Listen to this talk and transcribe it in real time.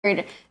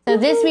So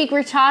this week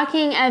we're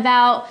talking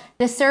about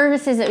the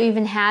services that we've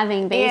been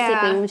having,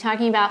 basically. Yeah. We're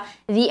talking about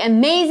the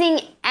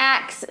amazing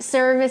Acts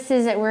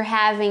services that we're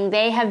having.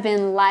 They have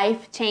been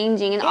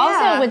life-changing. And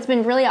also what's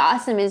been really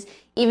awesome is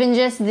even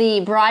just the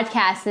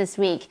broadcast this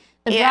week.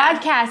 The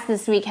broadcasts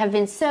this week have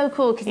been so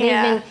cool because they've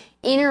been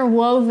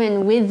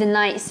interwoven with the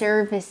night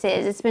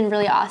services. It's been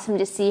really awesome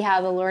to see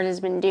how the Lord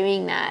has been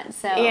doing that.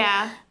 So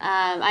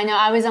I know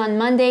I was on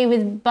Monday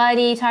with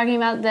Buddy talking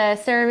about the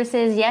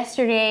services.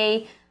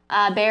 Yesterday,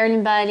 Baird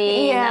and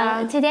Buddy.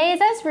 And, today is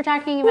us. We're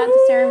talking about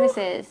the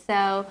services.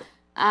 So,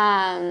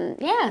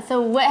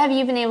 so what have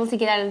you been able to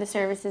get out of the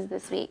services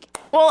this week?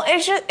 Well,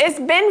 it's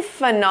been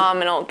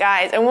phenomenal,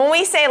 guys. And when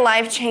we say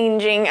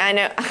life-changing,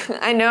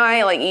 I know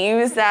I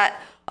use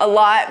that a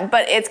lot,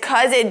 but it's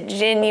because it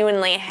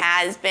genuinely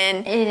has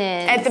been. It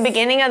is. At the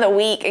beginning of the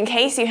week, in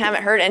case you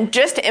haven't heard, and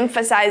just to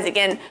emphasize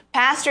again,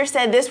 Pastor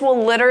said this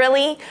will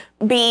literally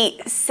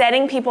be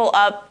setting people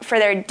up for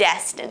their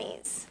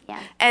destinies. Yeah.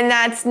 And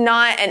that's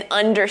not an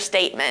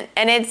understatement.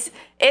 And it's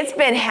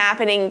been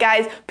happening,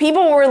 guys.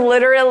 People were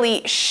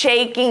literally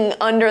shaking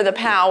under the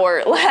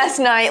power last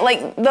night.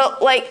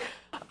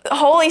 The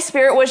Holy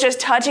Spirit was just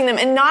touching them,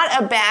 and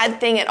not a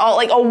bad thing at all.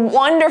 Like a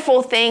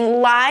wonderful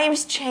thing,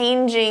 lives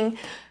changing,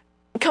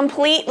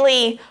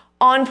 completely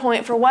on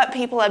point for what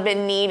people have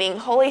been needing.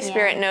 Holy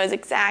Spirit knows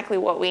exactly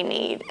what we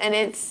need, and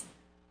it's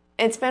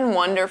been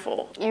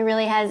wonderful. It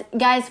really has.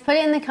 Guys, put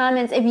it in the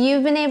comments if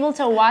you've been able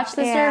to watch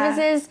the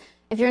services.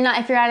 If you're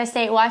out of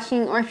state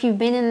watching, or if you've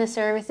been in the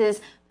services,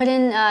 put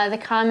in the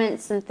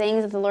comments some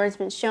things that the Lord's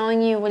been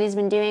showing you, what He's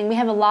been doing. We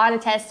have a lot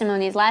of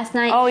testimonies. Last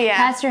night,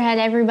 Pastor had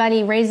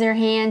everybody raise their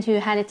hand who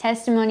had a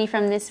testimony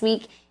from this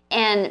week.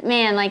 And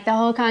man, the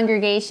whole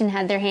congregation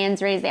had their hands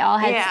raised. They all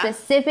had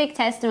specific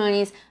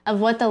testimonies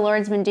of what the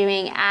Lord's been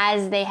doing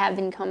as they have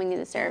been coming to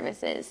the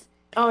services.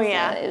 Oh,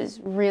 yeah. So it was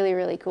really,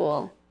 really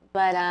cool.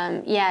 But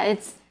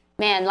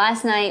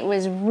last night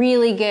was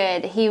really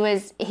good. He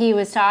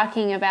was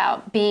talking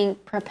about being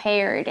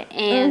prepared,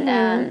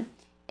 and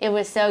it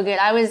was so good.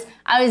 I was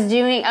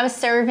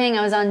serving.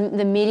 I was on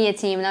the media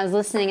team, and I was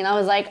listening, and I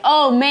was like,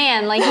 oh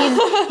man,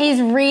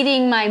 he's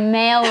reading my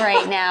mail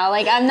right now.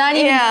 I'm not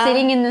even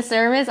sitting in the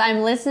service.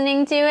 I'm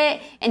listening to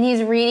it, and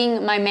he's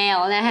reading my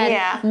mail. And I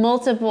had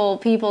multiple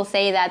people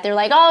say that. They're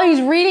like, oh,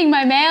 he's reading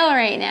my mail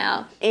right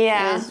now.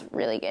 Yeah. It was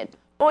really good.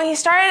 Well, he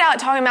started out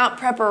talking about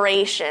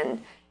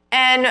preparation,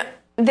 and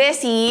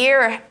this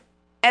year,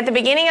 at the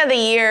beginning of the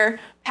year,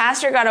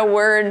 Pastor got a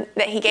word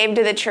that he gave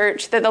to the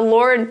church that the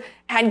Lord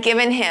had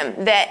given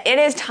him, that it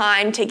is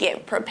time to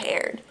get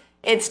prepared.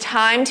 It's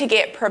time to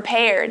get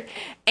prepared.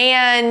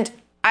 And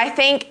I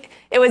think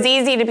it was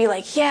easy to be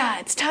like, yeah,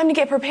 it's time to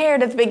get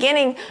prepared at the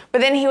beginning. But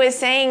then he was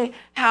saying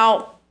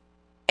how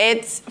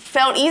it's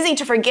felt easy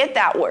to forget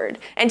that word.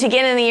 And to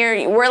get in the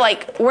year, we're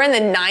in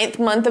the 9th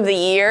month of the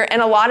year,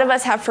 and a lot of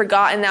us have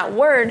forgotten that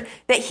word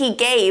that he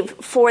gave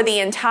for the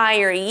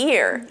entire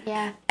year.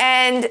 Yeah.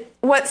 And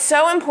what's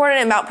so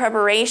important about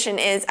preparation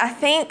is I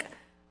think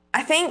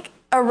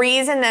a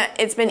reason that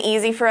it's been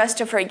easy for us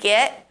to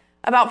forget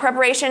about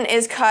preparation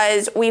is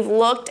because we've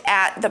looked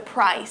at the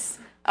price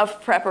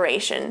of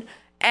preparation.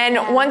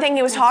 And one thing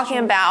he was talking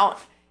about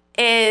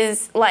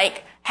is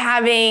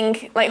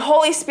having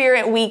Holy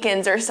Spirit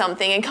weekends or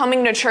something, and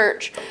coming to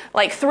church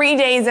 3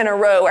 days in a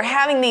row, or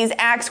having these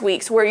Acts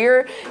weeks where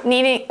you're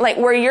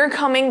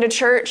coming to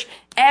church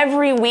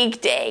every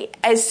weekday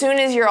as soon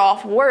as you're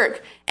off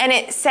work. And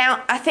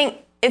I think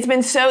it's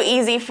been so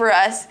easy for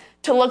us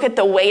to look at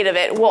the weight of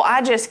it. Well,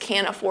 I just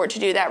can't afford to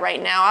do that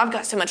right now. I've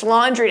got so much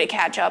laundry to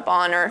catch up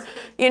on, or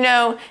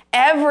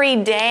every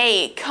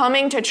day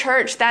coming to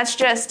church, that's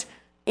just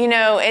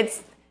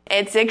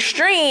it's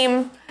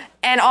extreme.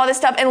 And all this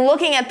stuff, and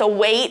looking at the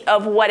weight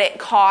of what it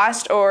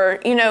cost,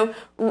 or,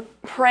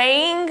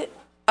 praying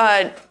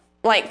a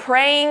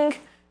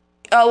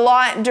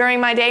lot during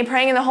my day,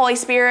 praying in the Holy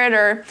Spirit,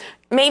 or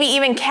maybe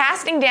even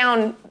casting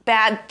down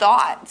bad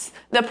thoughts.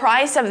 The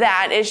price of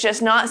that is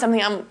just not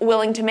something I'm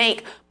willing to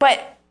make.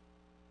 But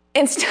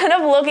instead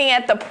of looking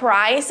at the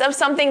price of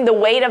something, the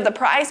weight of the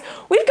price,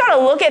 we've got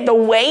to look at the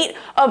weight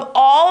of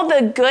all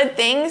the good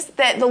things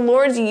that the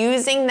Lord's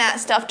using that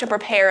stuff to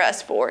prepare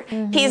us for.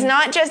 Mm-hmm. He's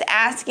not just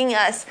asking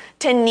us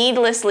to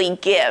needlessly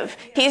give.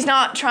 He's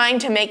not trying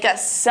to make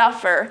us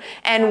suffer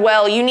and,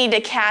 you need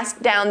to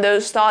cast down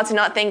those thoughts and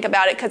not think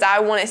about it because I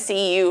want to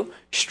see you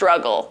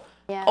struggle.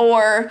 Yeah.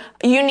 Or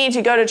you need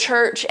to go to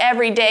church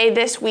every day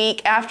this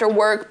week after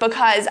work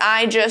because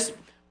I just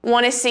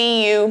want to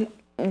see you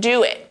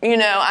do it.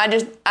 I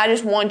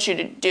just want you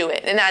to do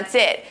it, and that's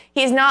it.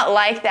 He's not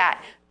like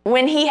that.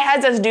 When he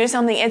has us do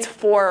something, it's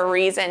for a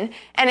reason.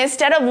 And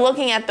instead of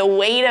looking at the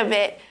weight of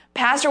it,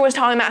 Pastor was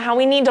talking about how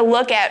we need to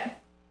look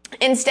at,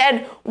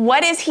 instead,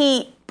 what is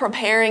he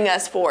preparing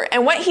us for?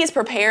 And what he's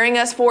preparing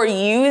us for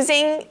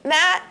using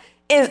that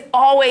is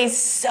always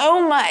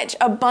so much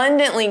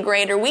abundantly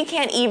greater. We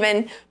can't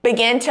even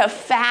begin to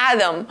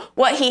fathom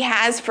what he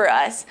has for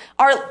us.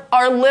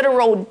 Our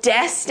literal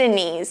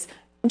destinies,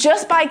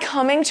 just by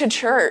coming to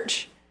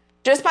church.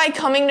 Just by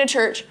coming to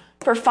church,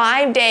 for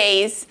 5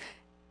 days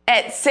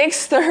at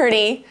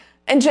 6:30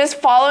 and just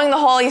following the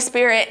Holy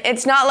Spirit,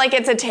 it's not like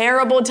it's a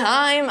terrible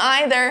time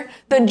either.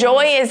 The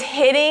joy is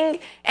hitting,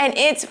 and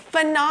it's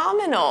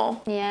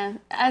phenomenal. Yeah,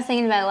 I was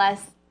thinking about it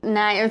last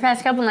night, or the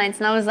past couple nights,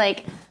 and I was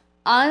like,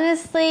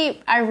 honestly,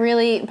 part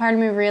of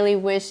me really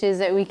wishes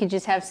that we could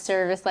just have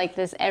service like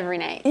this every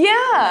night.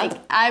 Yeah. Like,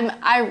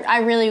 I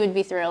really would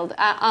be thrilled.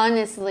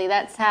 Honestly,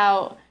 that's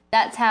how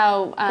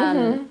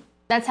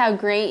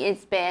great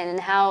it's been and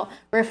how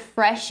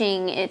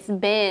refreshing it's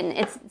been.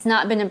 It's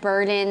not been a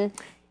burden.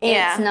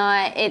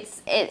 Yeah.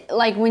 It's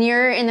like when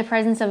you're in the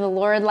presence of the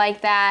Lord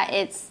like that,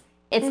 it's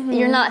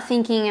you're not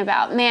thinking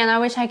about, man, I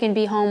wish I could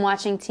be home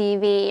watching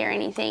TV or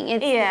anything.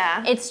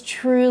 It's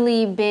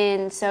truly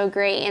been so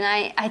great. And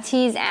I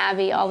tease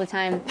Abby all the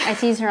time. I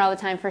tease her all the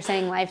time for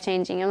saying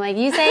life-changing. I'm like,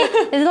 you say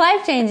it's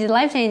life-changing,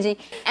 life-changing.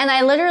 And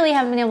I literally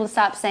haven't been able to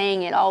stop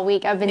saying it all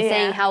week. I've been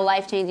saying how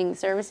life-changing the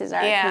services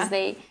are because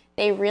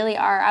they really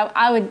are.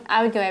 I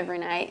would go every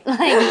night. Like,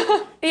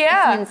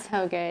 yeah. It's been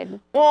so good.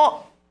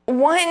 Well,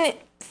 one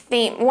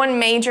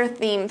major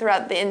theme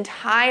throughout the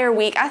entire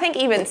week, I think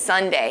even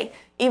Sunday,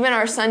 even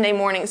our Sunday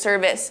morning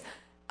service,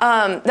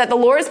 that the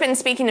Lord's been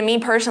speaking to me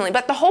personally,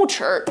 but the whole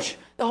church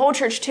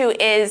too,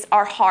 is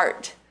our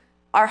heart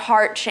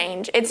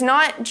change. It's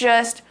not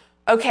just,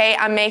 okay,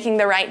 I'm making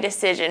the right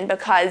decision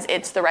because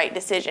it's the right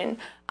decision.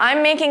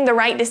 I'm making the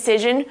right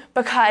decision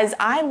because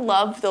I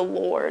love the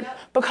Lord,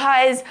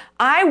 because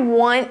I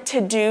want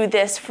to do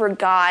this for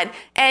God.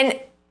 And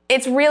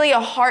it's really a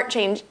heart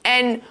change.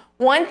 And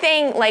one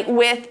thing,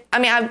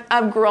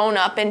 I've grown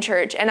up in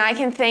church, and I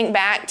can think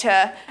back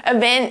to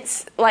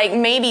events like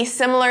maybe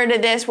similar to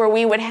this where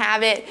we would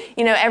have it,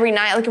 every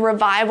night, like a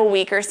revival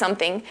week or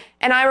something.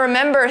 And I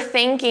remember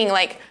thinking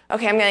like,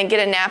 okay, I'm going to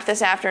get a nap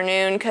this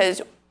afternoon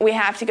because we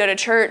have to go to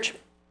church.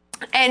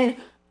 And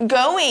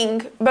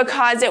going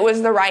because it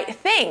was the right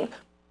thing.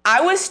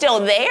 I was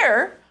still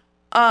there,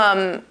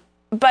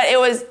 but it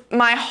was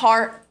my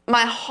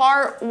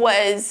heart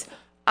was,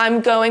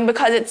 I'm going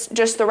because it's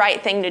just the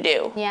right thing to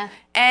do. Yeah.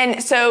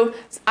 And so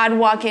I'd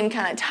walk in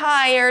kind of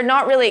tired,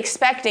 not really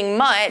expecting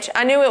much.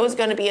 I knew it was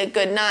going to be a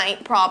good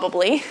night,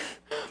 probably.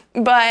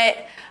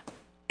 But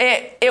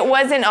it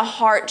wasn't a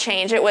heart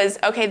change. It was,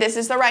 okay, this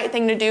is the right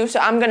thing to do, so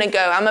I'm going to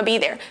go. I'm going to be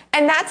there.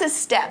 And that's a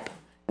step.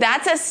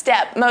 That's a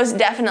step, most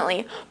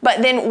definitely.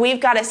 But then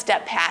we've got to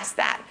step past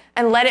that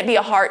and let it be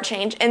a heart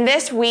change. And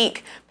this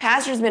week,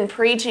 Pastor's been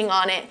preaching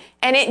on it,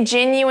 and it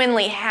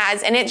genuinely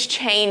has, and it's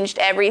changed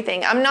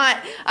everything. I'm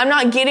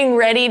not getting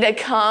ready to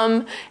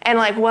come and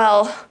like,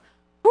 well,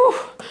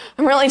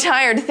 I'm really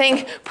tired to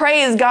think,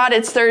 praise God,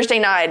 it's Thursday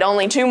night,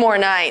 only 2 more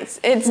nights.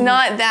 It's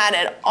not that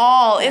at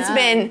all. No. It's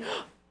been,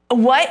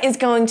 what is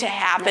going to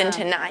happen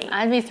tonight?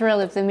 I'd be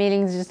thrilled if the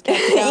meetings just kept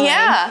going.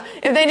 Yeah,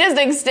 if they just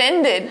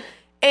extended.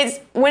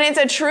 When it's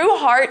a true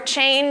heart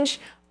change,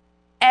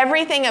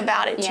 everything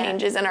about it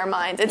changes in our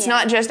minds. It's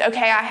not just,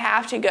 okay, I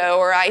have to go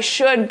or I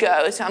should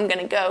go, so I'm going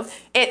to go.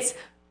 It's,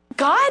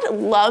 God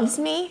loves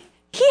me.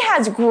 He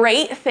has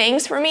great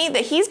things for me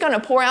that he's going to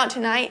pour out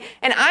tonight,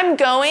 and I'm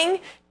going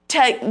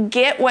to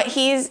get what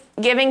he's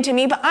giving to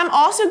me, but I'm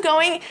also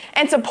going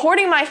and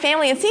supporting my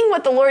family and seeing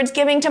what the Lord's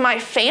giving to my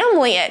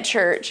family at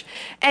church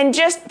and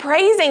just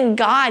praising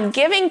God,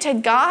 giving to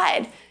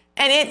God.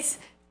 And it's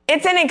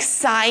an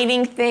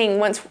exciting thing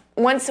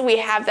once we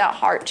have that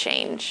heart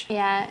change.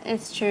 Yeah,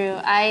 it's true.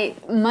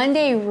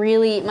 Monday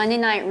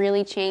night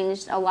really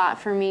changed a lot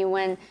for me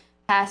when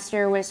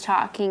Pastor was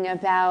talking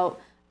about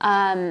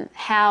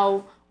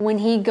how when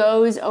he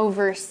goes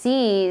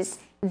overseas,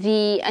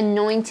 the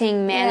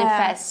anointing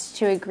manifests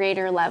to a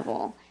greater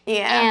level.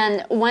 Yeah.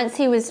 And when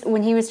he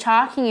was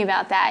talking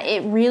about that,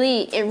 it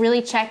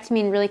really checked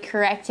me and really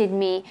corrected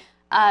me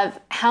of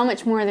how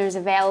much more there's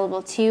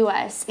available to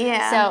us.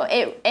 Yeah. So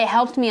it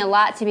helped me a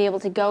lot to be able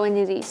to go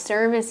into these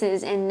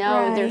services and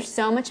know there's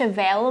so much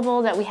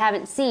available that we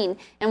haven't seen.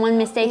 And one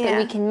mistake that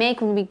we can make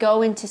when we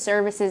go into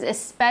services,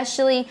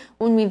 especially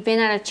when we've been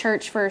at a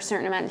church for a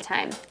certain amount of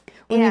time,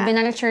 when we've been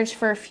at a church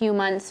for a few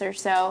months or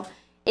so,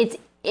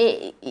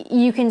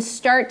 you can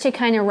start to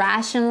kind of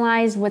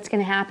rationalize what's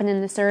going to happen in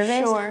the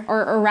service,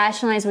 or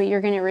rationalize what you're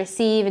going to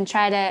receive and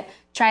try to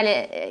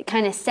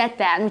kind of set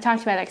that. And we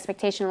talked about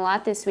expectation a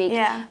lot this week.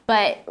 Yeah.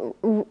 But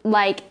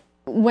like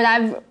what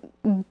I've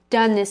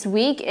done this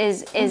week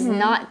is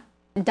not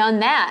done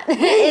that.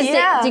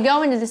 To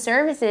go into the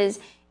services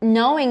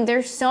knowing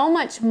there's so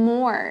much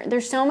more.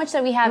 There's so much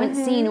that we haven't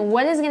seen.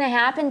 What is going to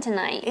happen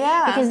tonight?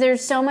 Yeah. Because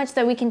there's so much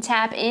that we can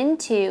tap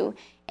into.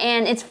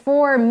 And it's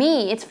for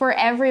me. It's for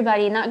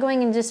everybody. Not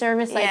going into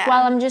service like,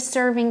 well, I'm just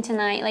serving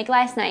tonight. Like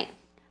last night.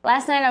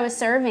 Last night I was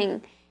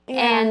serving.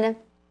 Yeah. And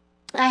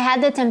I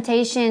had the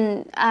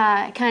temptation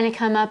kind of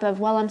come up of,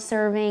 well, I'm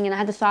serving. And I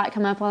had the thought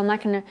come up, well, I'm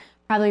not going to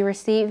probably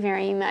receive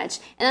very much.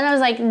 And then I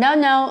was like, no,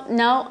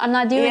 I'm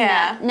not doing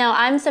that. No,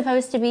 I'm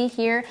supposed to be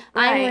here.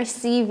 Right. I'm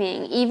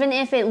receiving. Even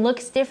if it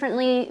looks different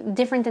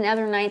than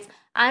other nights,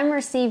 I'm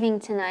receiving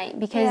tonight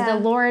because the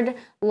Lord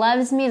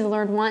loves me. The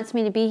Lord wants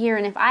me to be here.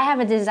 And if I have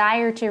a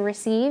desire to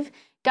receive,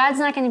 God's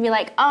not going to be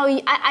like,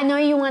 oh, I know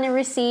you want to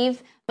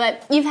receive,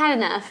 but you've had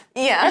enough.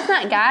 Yeah. That's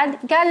not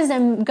God. God is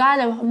a God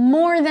of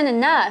more than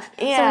enough.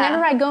 Yeah. So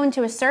whenever I go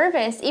into a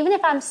service, even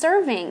if I'm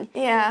serving,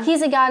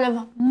 He's a God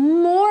of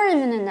more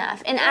than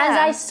enough. And as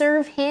I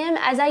serve Him,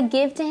 as I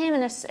give to Him,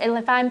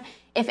 and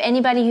if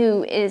anybody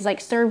who is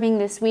like serving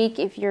this week,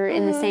 if you're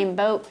in the same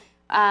boat,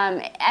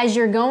 as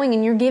you're going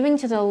and you're giving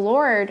to the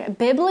Lord,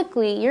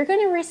 biblically, you're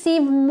going to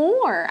receive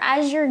more.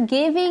 As you're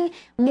giving,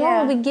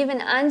 more will be given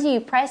unto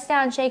you, pressed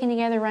down, shaken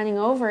together, running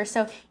over.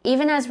 So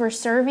even as we're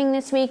serving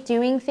this week,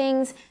 doing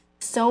things,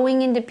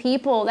 sowing into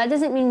people, that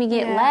doesn't mean we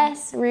get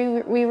less.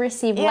 We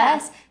receive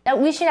less. That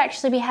we should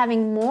actually be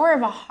having more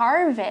of a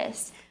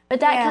harvest. But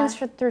that comes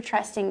through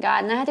trusting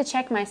God. And I had to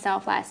check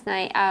myself last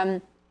night.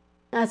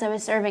 As I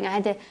was serving,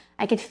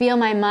 I could feel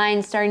my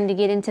mind starting to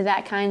get into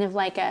that kind of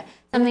like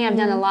something I've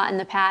done a lot in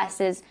the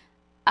past is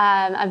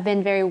I've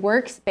been very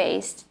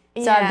works-based.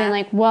 So I've been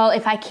like, well,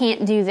 if I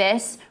can't do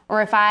this,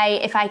 or if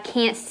I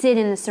can't sit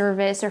in the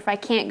service, or if I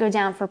can't go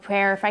down for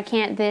prayer, if I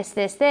can't this,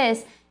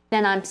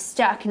 then I'm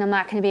stuck and I'm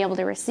not going to be able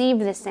to receive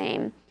the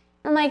same.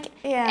 I'm like,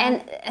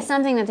 and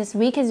something that this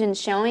week has been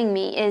showing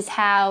me is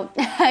how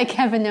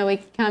Kevin Noe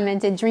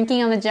commented,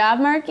 drinking on the job,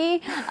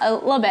 Marky? A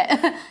little bit.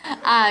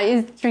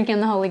 He's drinking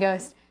on the Holy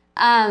Ghost.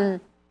 And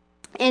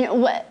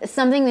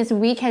something this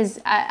week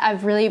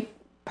I've really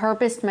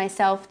purposed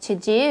myself to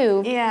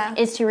do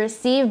is to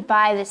receive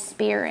by the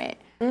Spirit.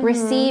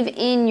 Receive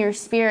in your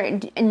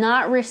spirit,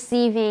 not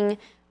receiving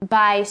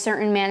by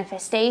certain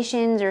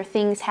manifestations or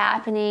things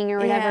happening or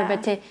whatever,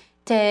 but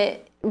to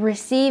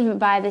receive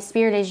by the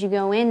Spirit as you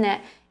go in.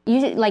 That you,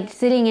 like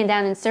sitting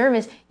down in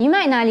service, you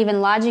might not even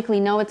logically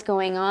know what's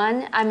going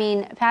on. I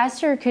mean,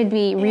 pastor could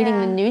be reading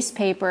the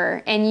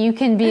newspaper and you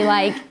can be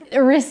like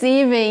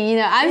receiving,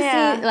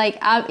 I've seen, like,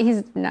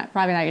 he's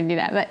probably not going to do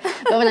that, but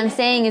what I'm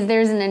saying is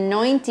there's an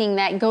anointing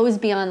that goes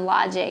beyond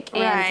logic.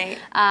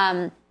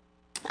 And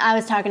I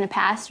was talking to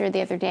pastor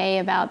the other day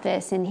about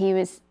this, and he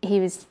was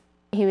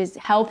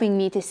helping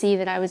me to see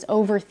that I was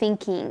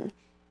overthinking.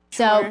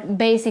 So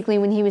basically,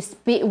 when he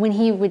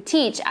would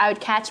teach, I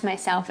would catch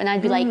myself, and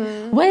I'd be like,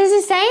 "What is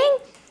he saying?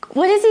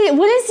 What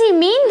does he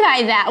mean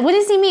by that? What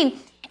does he mean?"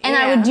 And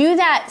I would do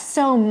that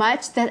so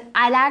much that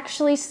I'd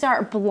actually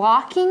start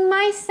blocking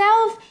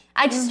myself.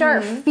 I'd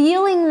start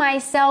feeling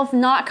myself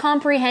not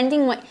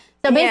comprehending what.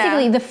 So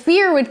basically, the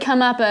fear would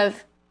come up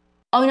of,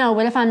 "Oh no,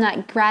 what if I'm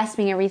not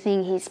grasping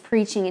everything he's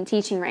preaching and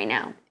teaching right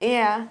now?"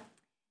 Yeah.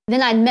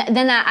 Then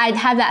I'd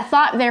have that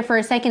thought there for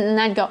a second,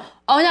 and I'd go,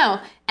 "Oh no!"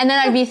 And then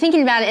I'd be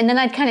thinking about it, and then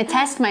I'd kind of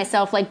test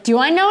myself, like, "Do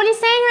I know what he's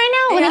saying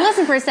right now?" Let me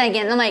listen for a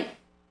second. And I'm like,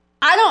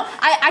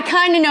 I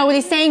kind of know what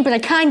he's saying, but I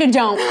kind of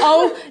don't.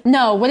 Oh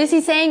no, what is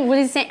he saying? What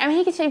is he saying? I mean,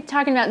 he could be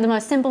talking about the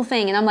most simple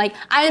thing, and I'm like,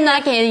 I'm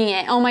not getting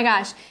it. Oh my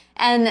gosh.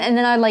 And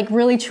then I'd like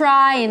really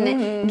try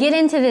and get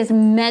into this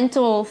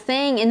mental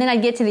thing, and then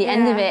I'd get to the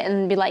end of it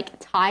and be like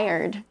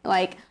tired,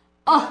 like,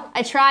 oh,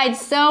 I tried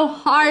so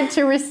hard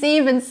to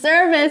receive in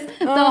service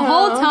the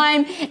whole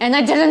time, and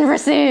I didn't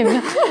receive.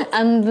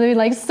 I'm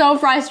like so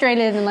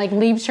frustrated and like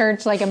leave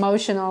church like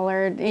emotional,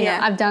 or you know,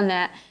 I've done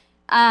that.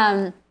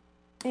 And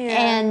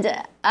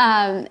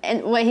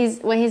what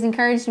he's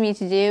encouraged me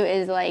to do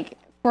is, like,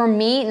 for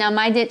me, now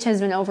my ditch has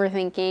been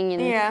overthinking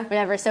and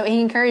whatever. So he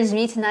encouraged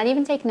me to not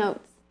even take notes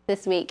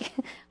this week.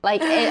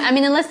 Like, I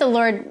mean, unless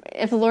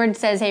if the Lord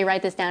says, "Hey,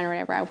 write this down," or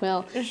whatever, I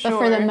will. Sure. But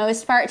for the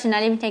most part, to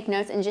not even take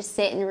notes and just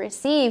sit and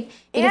receive,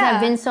 because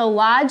I've been so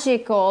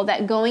logical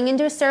that going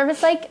into a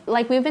service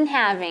like we've been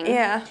having,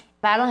 if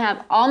I don't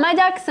have all my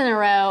ducks in a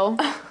row,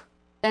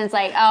 then it's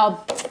like,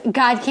 oh,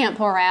 God can't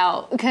pour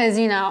out, because,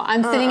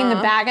 I'm sitting in the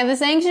back of the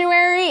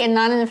sanctuary and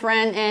not in the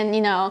front, and,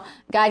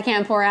 God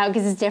can't pour out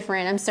because it's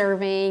different. I'm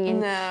serving,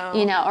 and,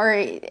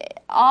 or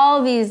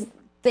all these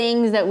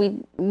things that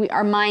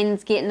our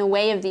minds get in the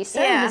way of these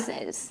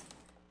services.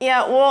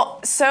 Yeah,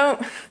 well,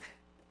 so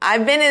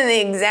I've been in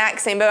the exact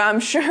same boat. I'm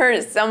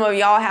sure some of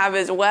y'all have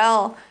as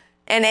well.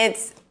 And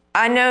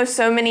I know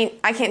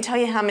I can't tell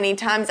you how many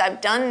times I've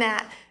done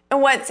that.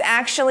 And what's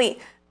actually,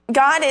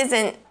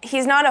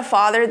 He's not a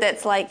father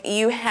that's like,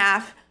 you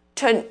have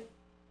to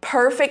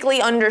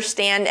perfectly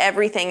understand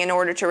everything in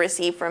order to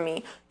receive from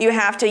me. You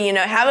have to,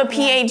 have a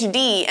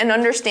PhD and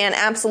understand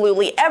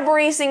absolutely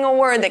every single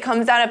word that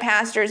comes out of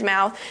pastor's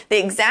mouth, the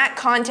exact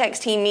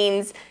context he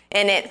means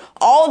in it,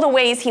 all the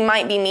ways he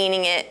might be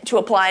meaning it to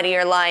apply to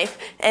your life,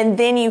 and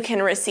then you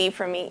can receive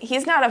from me.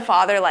 He's not a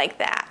father like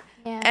that.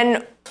 Yeah.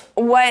 And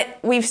what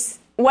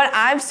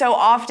I've so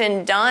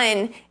often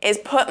done is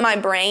put my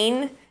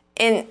brain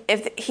in,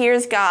 if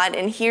here's God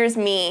and here's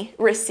me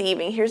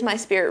receiving, here's my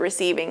spirit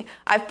receiving,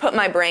 I've put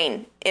my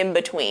brain in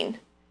between.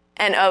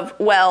 And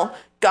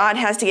God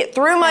has to get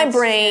through my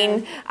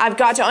brain. True. I've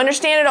got to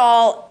understand it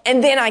all,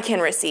 and then I can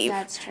receive.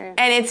 That's true.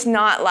 And it's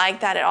not like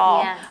that at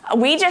all. Yeah.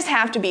 We just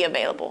have to be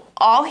available.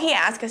 All he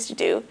asks us to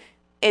do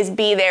is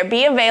be there,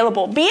 be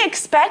available, be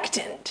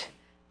expectant,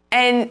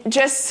 and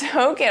just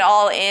soak it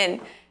all in.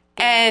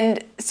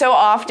 And so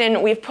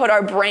often we've put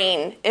our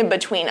brain in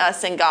between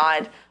us and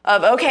God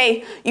of,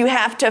 okay, you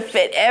have to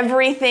fit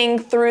everything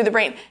through the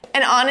brain.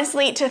 And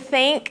honestly, to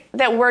think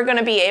that we're going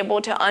to be able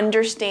to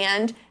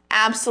understand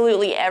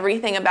absolutely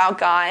everything about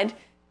God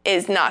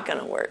is not going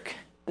to work.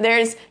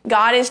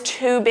 God is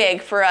too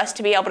big for us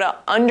to be able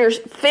to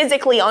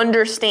physically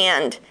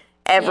understand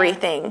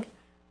everything. Yeah.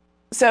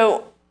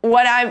 So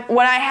what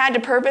I had to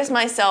purpose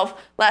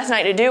myself last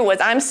night to do was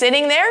I'm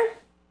sitting there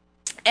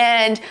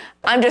and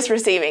I'm just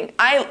receiving.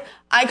 I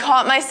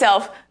caught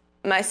myself,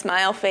 my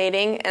smile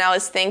fading, and I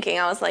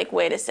was like,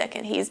 wait a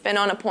second, he's been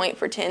on a point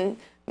for 10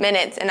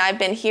 minutes and I've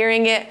been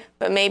hearing it,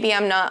 but maybe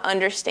I'm not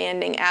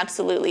understanding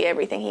absolutely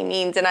everything he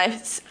means. And I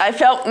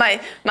felt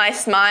my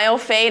smile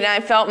fade, and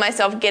I felt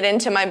myself get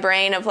into my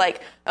brain of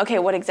like, okay,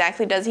 what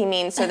exactly does he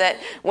mean? So that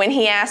when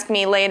he asked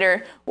me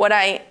later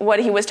what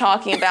he was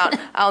talking about,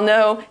 I'll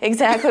know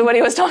exactly what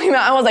he was talking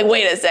about. I was like,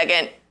 wait a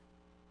second.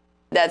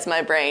 That's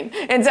my brain.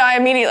 And so I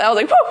was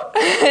like,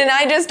 whoo! And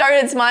I just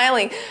started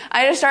smiling.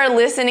 I just started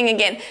listening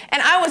again.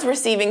 And I was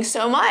receiving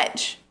so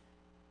much.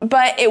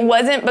 But it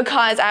wasn't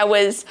because I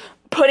was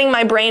putting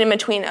my brain in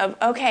between of,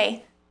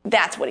 okay,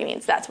 that's what he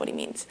means. That's what he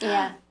means.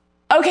 Yeah.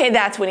 Okay,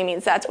 that's what he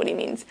means. That's what he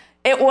means.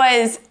 It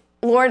was,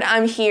 Lord,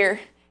 I'm here.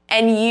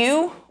 And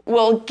you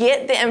will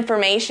get the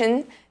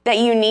information that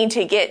you need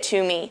to get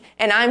to me.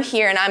 And I'm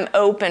here and I'm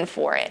open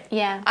for it.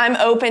 Yeah. I'm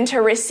open to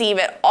receive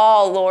it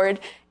all, Lord.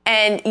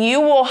 And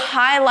you will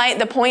highlight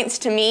the points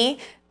to me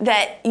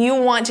that you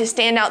want to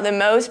stand out the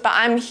most, but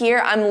I'm here,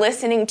 I'm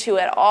listening to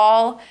it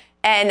all,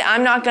 and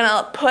I'm not going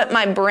to put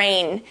my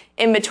brain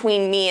in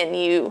between me and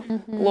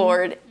you,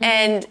 Lord. Mm-hmm.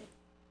 And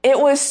it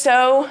was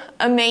so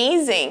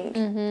amazing.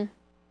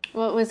 Mm-hmm.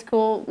 What was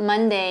cool,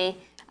 Monday,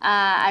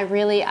 I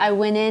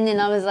went in and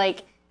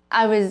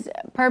I was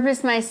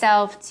purposed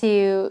myself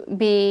to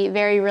be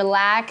very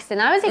relaxed,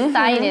 and I was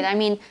excited. Mm-hmm. I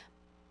mean,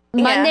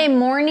 Monday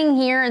morning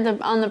here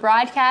on the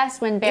broadcast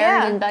when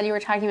Baron and Buddy were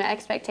talking about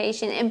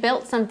expectation, it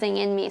built something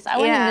in me. So I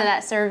went into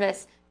that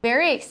service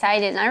very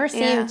excited, and I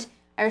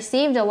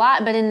received a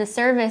lot. But in the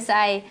service,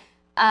 I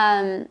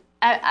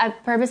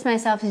purposed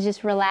myself to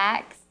just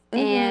relax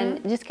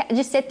and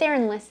just sit there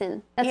and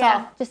listen. That's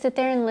all. Just sit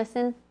there and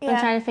listen. Don't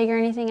try to figure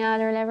anything out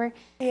or whatever.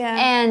 Yeah.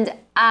 And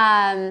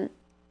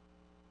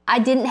I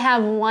didn't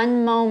have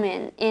one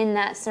moment in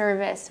that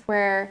service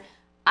where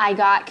I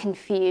got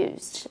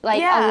confused.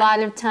 A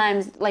lot of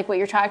times, like what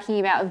you're talking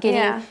about,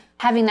 of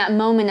having that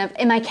moment of,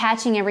 am I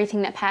catching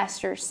everything that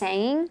Pastor's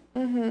saying?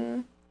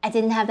 Mm-hmm. I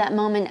didn't have that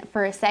moment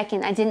for a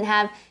second. I didn't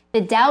have,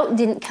 the doubt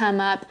didn't come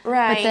up,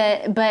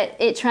 right? But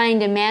it trying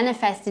to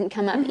manifest didn't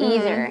come up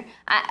either.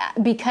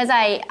 Because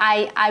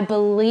I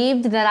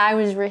believed that I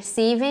was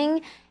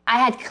receiving, I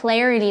had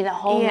clarity the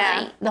whole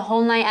night. The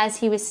whole night as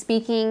he was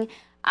speaking.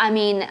 I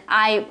mean,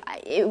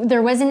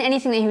 there wasn't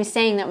anything that he was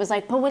saying that was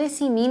like, but what does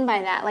he mean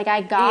by that? Like,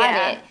 I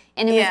got it.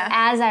 And it was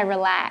as I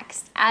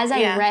relaxed, as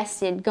I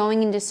rested,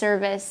 going into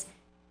service,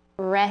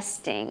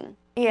 resting.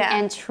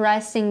 And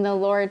trusting the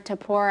Lord to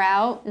pour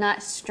out,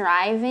 not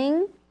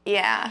striving.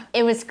 Yeah.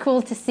 It was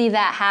cool to see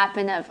that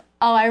happen of,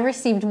 I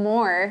received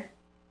more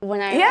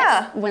when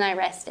I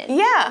rested.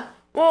 Yeah.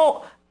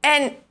 Well,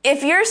 and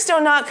if you're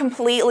still not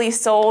completely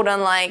sold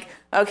on like,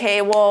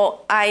 okay,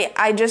 well,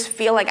 I just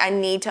feel like I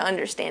need to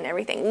understand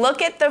everything.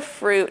 Look at the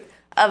fruit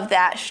of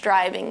that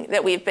striving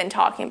that we've been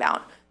talking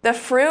about. The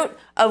fruit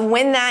of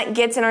when that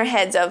gets in our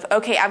heads of,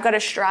 okay, I've got to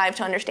strive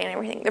to understand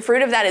everything. The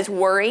fruit of that is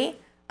worry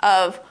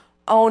of,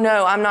 oh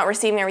no, I'm not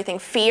receiving everything.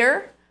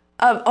 Fear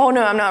of, oh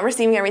no, I'm not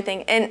receiving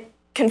everything. And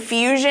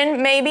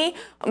confusion, maybe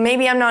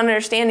I'm not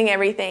understanding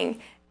everything.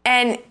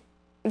 And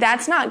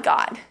that's not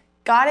God.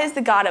 God is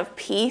the God of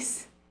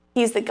peace.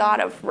 He's the God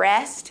of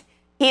rest.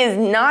 He is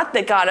not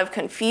the God of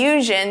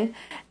confusion.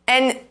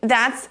 And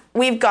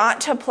we've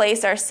got to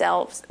place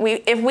ourselves.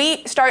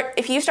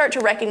 If you start to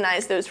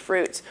recognize those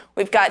fruits,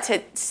 we've got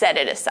to set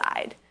it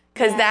aside.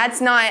 Because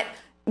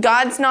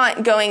God's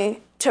not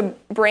going to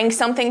bring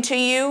something to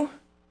you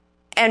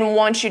and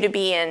want you to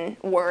be in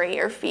worry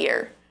or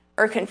fear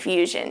or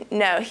confusion.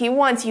 No, He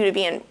wants you to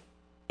be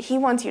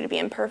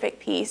in perfect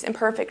peace and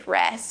perfect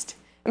rest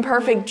and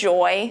perfect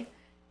joy.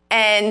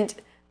 And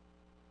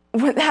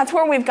that's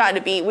where we've got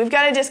to be. We've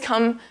got to just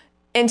come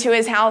into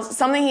His house.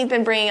 Something He's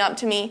been bringing up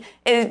to me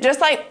is just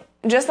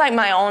like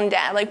my own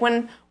dad. Like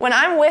when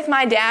I'm with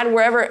my dad,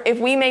 wherever, if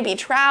we may be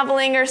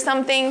traveling or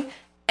something,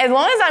 as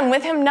long as I'm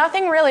with him,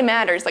 nothing really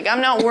matters. Like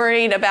I'm not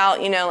worried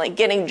about, like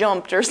getting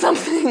jumped or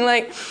something.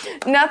 Like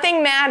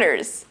nothing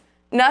matters.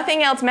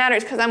 Nothing else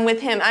matters because I'm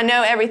with him. I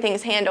know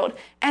everything's handled.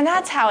 And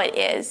that's how it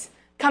is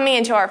coming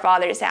into our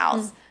Father's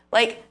house.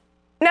 Like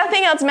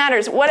nothing else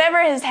matters. Whatever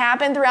has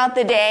happened throughout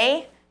the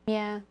day,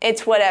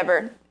 it's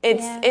whatever.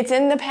 It's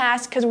in the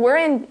past because we're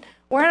in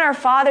our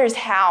Father's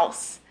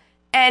house.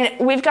 And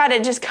we've got to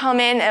just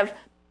come in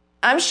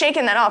I'm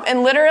shaking that off.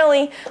 And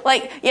literally,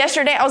 like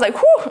yesterday, I was like,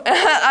 whew.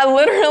 I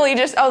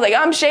was like,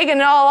 I'm shaking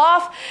it all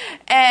off.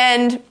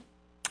 And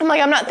I'm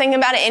like, I'm not thinking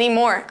about it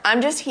anymore.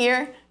 I'm just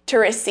here to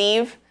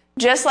receive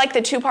just like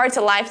the two parts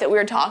of life that we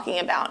were talking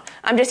about.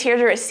 I'm just here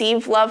to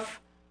receive love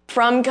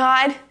from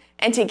God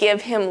and to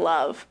give him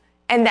love.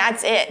 And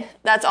that's it.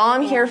 That's all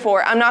I'm here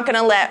for. I'm not going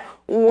to let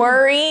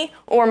worry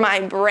or my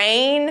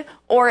brain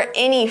or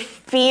any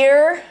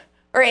fear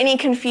or any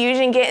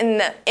confusion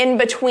get in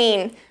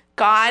between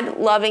God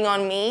loving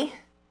on me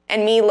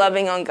and me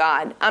loving on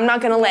God. I'm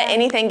not going to let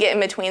anything get in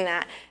between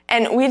that.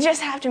 And we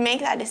just have to make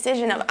that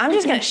decision of, I'm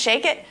just going to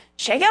shake it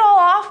all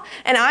off,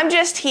 and I'm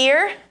just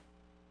here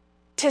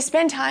to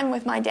spend time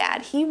with my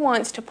dad. He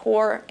wants to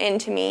pour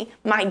into me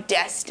my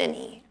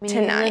destiny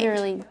tonight. You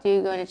literally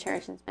do go to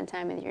church and spend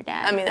time with your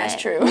dad. I mean,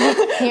 that's true.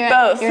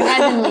 Both. Your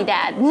heavenly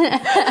dad.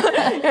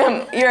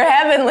 Your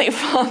heavenly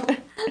father.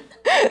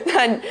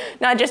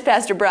 Not just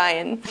Pastor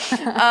Brian.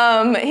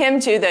 Him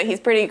too, though. He's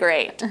pretty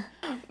great.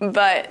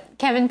 But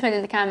Kevin put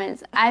in the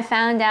comments, I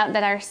found out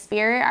that our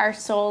spirit, our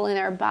soul, and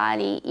our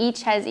body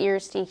each has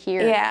ears to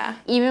hear. Yeah.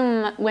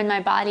 Even when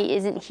my body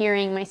isn't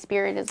hearing, my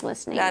spirit is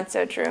listening. That's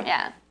so true.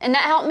 Yeah. And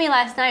that helped me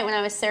last night when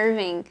I was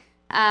serving.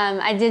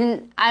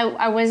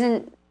 I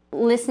wasn't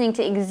listening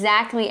to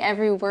exactly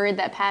every word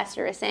that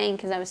Pastor was saying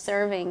because I was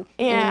serving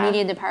in the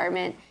media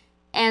department.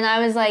 And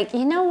I was like,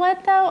 you know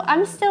what, though?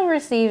 I'm still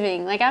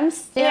receiving. Like, I'm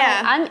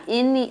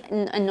in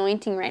the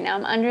anointing right now.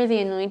 I'm under the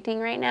anointing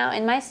right now.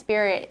 And my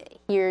spirit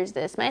hears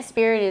this. My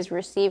spirit is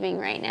receiving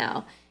right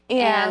now.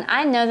 Yeah. And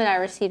I know that I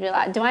received a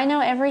lot. Do I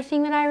know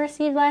everything that I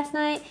received last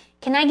night?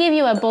 Can I give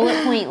you a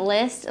bullet point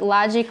list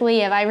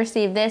logically of I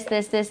received this?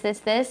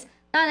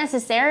 Not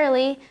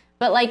necessarily.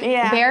 But like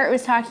Barrett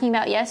was talking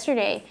about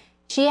yesterday,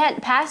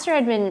 Pastor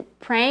had been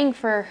praying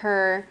for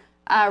her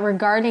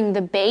regarding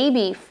the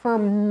baby for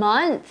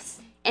months.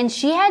 And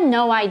she had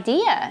no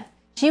idea.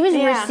 She was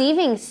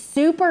receiving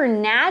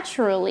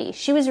supernaturally.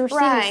 She was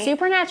receiving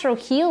supernatural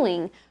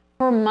healing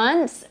for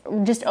months,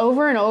 just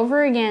over and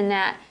over again,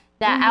 that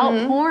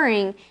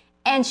outpouring.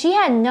 And she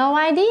had no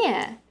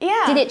idea.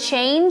 Yeah. Did it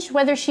change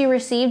whether she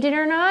received it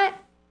or not?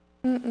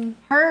 Mm-mm.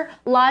 Her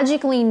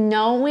logically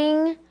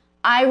knowing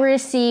I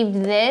received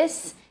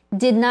this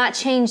did not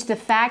change the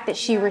fact that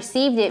she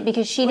received it,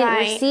 because she didn't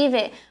receive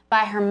it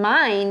by her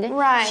mind.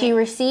 Right. She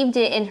received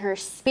it in her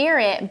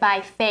spirit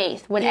by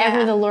faith,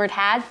 whatever the Lord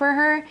had for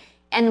her.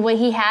 And what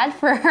he had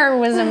for her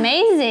was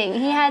amazing.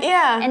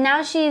 And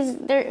now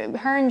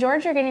her and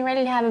George are getting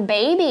ready to have a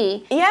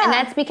baby. Yeah. And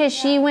that's because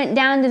she went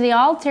down to the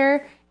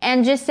altar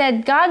and just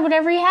said, God,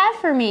 whatever you have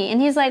for me. And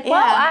he's like, well,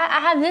 I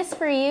have this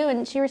for you.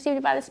 And she received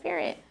it by the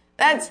Spirit.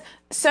 That's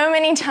so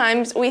many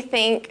times we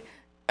think,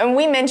 and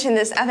we mentioned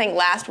this, I think,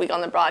 last week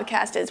on the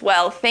broadcast as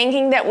well,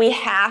 thinking that we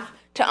have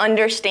to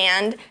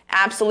understand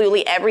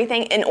absolutely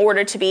everything in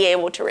order to be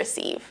able to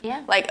receive.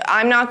 Yeah. Like,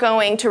 I'm not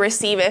going to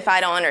receive if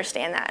I don't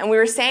understand that. And we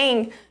were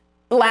saying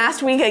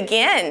last week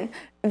again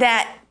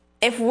that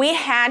if we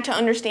had to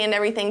understand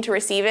everything to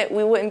receive it,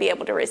 we wouldn't be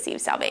able to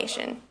receive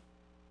salvation.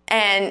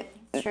 And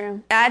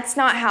that's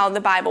not how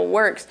the Bible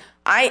works.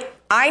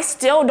 I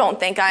still don't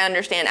think I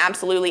understand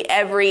absolutely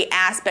every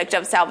aspect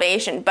of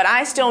salvation, but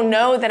I still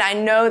know that I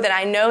know that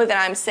I know that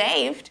I'm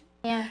saved.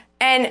 Yeah.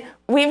 And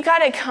we've got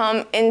to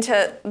come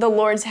into the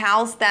Lord's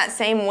house that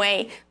same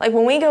way. Like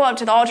when we go up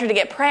to the altar to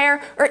get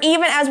prayer, or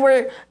even as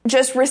we're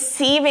just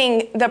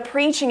receiving the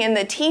preaching and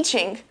the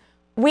teaching,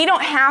 we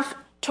don't have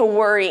to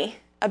worry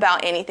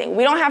about anything.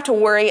 We don't have to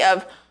worry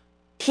of,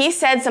 he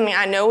said something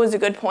I know was a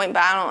good point,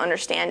 but I don't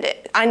understand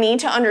it. I need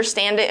to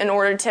understand it in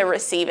order to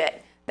receive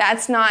it.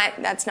 That's not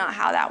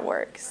how that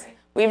works.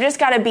 We've just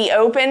got to be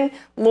open.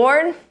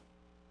 Lord,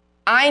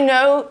 I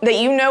know that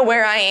you know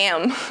where I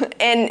am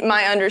in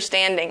my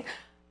understanding,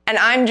 and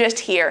I'm just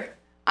here.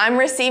 I'm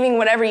receiving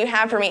whatever you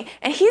have for me,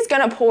 and he's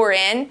going to pour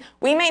in.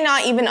 We may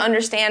not even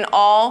understand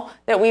all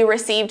that we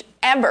received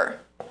ever.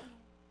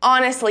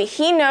 Honestly,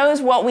 he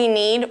knows what we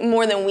need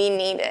more than we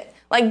need it.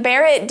 Like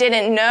Barrett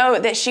didn't know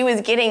that she was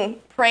getting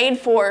prayed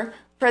for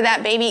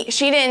that baby.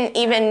 She didn't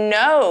even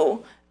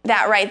know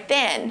that right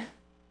then.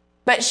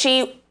 But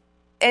she,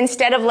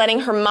 instead of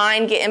letting her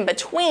mind get in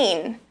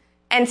between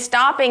and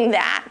stopping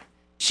that,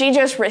 she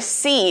just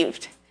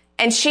received.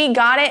 And she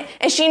got it,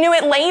 and she knew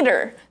it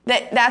later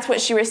that that's what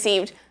she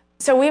received.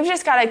 So we've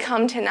just got to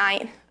come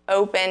tonight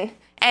open,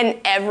 and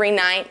every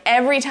night,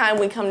 every time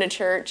we come to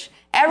church,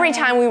 every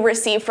time we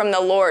receive from the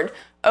Lord,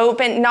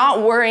 open,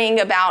 not worrying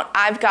about,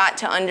 I've got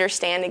to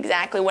understand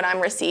exactly what I'm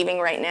receiving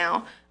right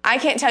now. I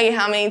can't tell you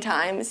how many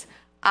times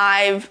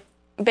I've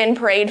been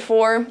prayed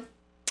for,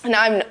 and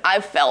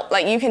I've felt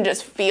like you can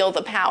just feel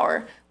the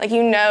power. Like,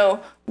 you know,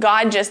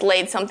 God just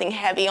laid something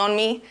heavy on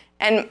me.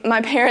 And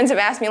my parents have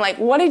asked me, like,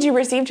 what did you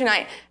receive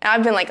tonight? And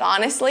I've been like,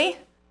 honestly,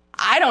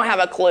 I don't have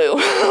a clue.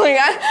 Like,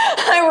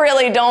 I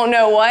really don't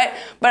know what,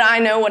 but I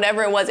know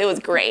whatever it was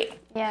great.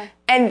 Yeah.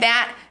 And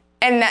that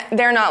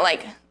they're not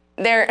like,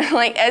 they're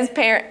like, as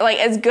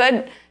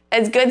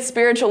good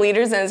spiritual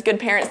leaders and as good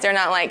parents, they're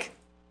not like,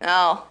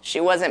 oh, she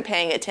wasn't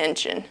paying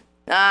attention.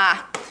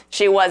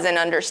 She wasn't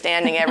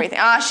understanding everything.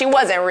 She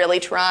wasn't really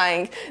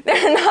trying.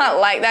 They're not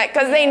like that,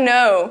 because they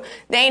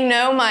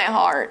know my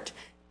heart.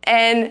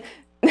 And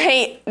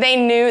they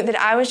knew that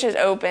I was just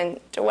open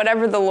to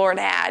whatever the Lord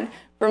had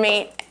for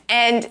me.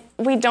 And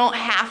we don't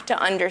have to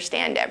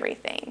understand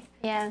everything.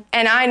 Yeah.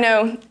 And I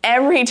know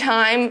every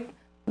time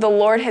the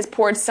Lord has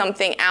poured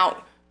something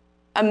out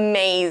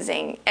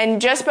amazing.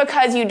 And just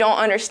because you don't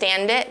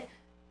understand it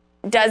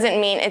doesn't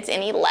mean it's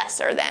any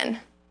lesser than.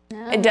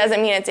 No. It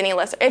doesn't mean it's any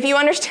lesser. If you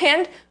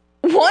understand,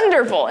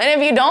 wonderful.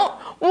 And if you don't,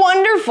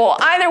 wonderful.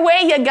 Either way,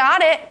 you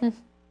got it.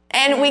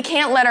 And we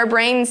can't let our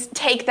brains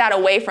take that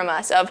away from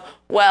us of,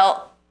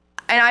 well,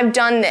 and I've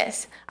done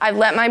this. I've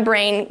let my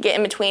brain get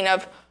in between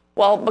of,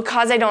 well,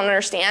 because I don't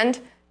understand,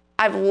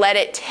 I've let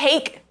it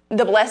take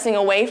the blessing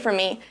away from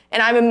me.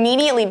 And I've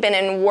immediately been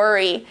in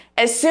worry.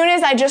 As soon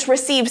as I just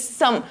received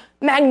some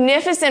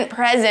magnificent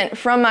present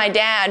from my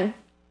dad,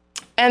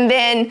 and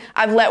then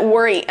I've let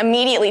worry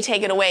immediately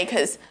take it away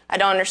because I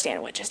don't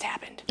understand what just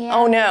happened. Yeah.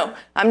 Oh no,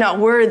 I'm not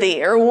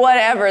worthy, or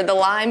whatever the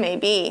lie may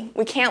be.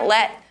 We can't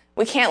let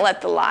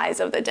the lies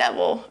of the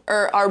devil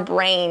or our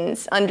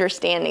brains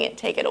understanding it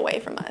take it away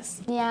from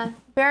us. Yeah.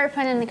 Barrett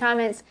put in the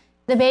comments,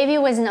 the baby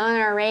wasn't on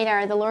our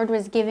radar. The Lord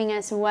was giving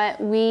us what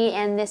we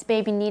and this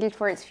baby needed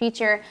for its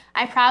future.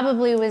 I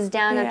probably was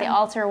down at the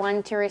altar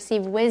wanting to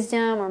receive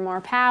wisdom or more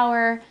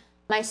power.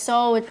 My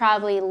soul would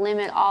probably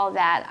limit all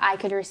that I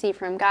could receive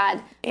from God.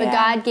 But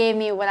God gave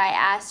me what I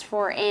asked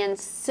for and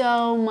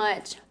so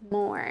much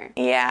more.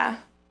 Yeah.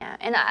 Yeah.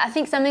 And I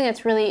think something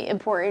that's really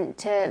important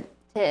to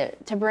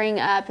bring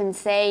up and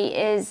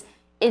say is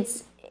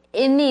it's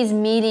in these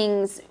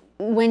meetings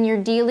when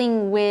you're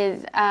dealing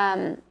with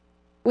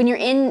when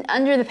you're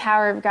under the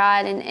power of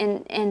God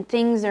and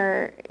things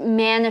are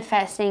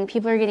manifesting,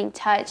 people are getting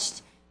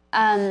touched,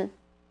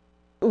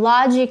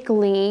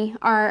 logically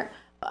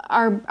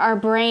our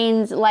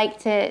brains like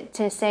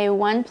to say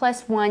 1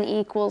 +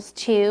 1 =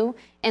 2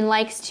 and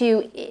likes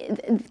to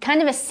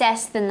kind of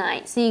assess the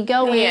night. So you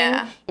go in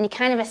and you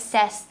kind of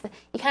assess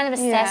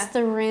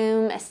the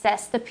room,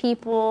 assess the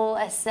people,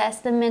 assess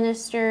the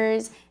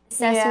ministers,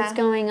 assess what's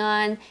going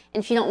on.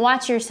 And if you don't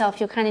watch yourself,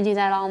 you'll kind of do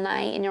that all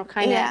night, and you'll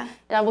kind of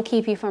that will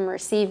keep you from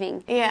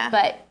receiving. Yeah.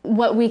 But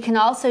what we can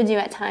also do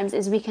at times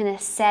is we can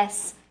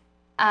assess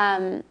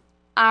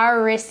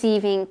our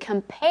receiving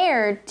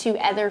compared to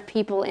other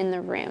people in the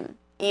room.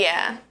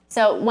 Yeah.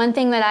 So one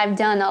thing that I've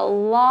done a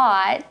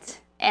lot,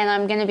 and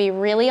I'm going to be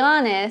really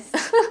honest,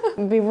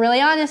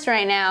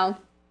 right now,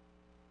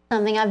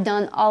 something I've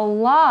done a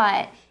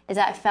lot is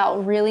I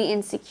felt really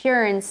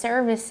insecure in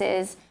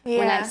services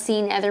when I've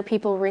seen other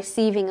people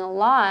receiving a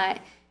lot,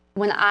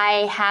 when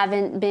I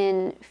haven't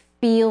been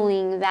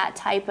feeling that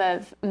type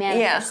of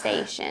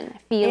manifestation,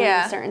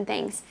 feeling certain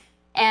things.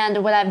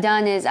 And what I've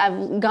done is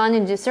I've gone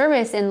into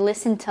service and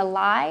listened to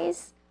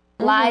lies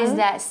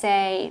that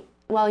say,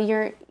 well,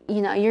 you're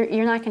not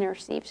going to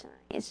receive tonight.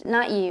 It's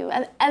not you.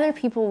 Other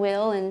people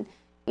will, and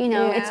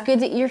it's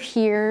good that you're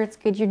here. It's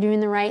good you're doing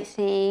the right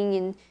thing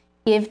and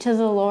give to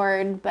the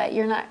Lord, but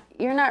you're not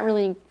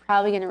really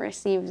probably going to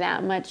receive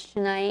that much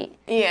tonight.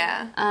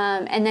 Yeah.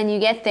 And then you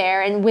get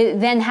there,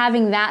 and then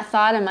having that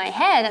thought in my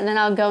head, and then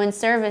I'll go in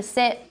service,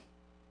 sit,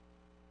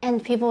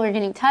 and people are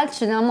getting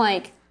touched, and I'm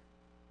like,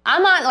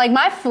 I'm not, like,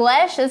 my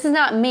flesh, this is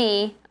not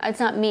me,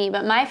 it's not me,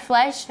 but my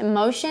flesh,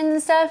 emotions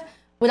and stuff,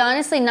 would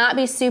honestly not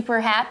be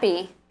super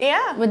happy.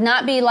 Yeah. Would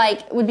be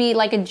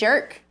like a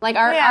jerk. Like,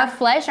 our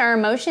flesh, our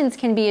emotions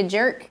can be a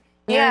jerk.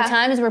 There are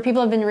times where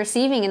people have been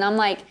receiving, and I'm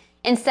like,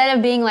 instead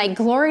of being like,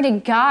 glory to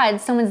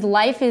God, someone's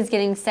life is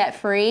getting set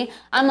free,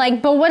 I'm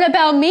like, but what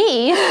about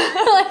me?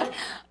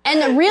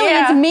 And really,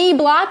 it's me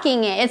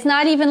blocking it. It's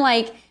not even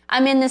like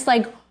I'm in this,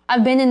 like,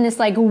 I've been in this,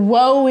 like,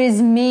 woe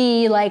is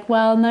me, like,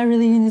 well, I'm not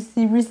really going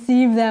to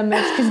receive that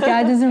much because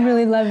God doesn't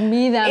really love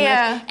me that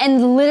much.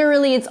 And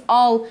literally, it's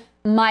all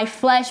my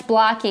flesh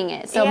blocking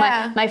it. So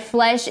my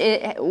flesh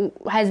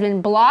has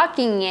been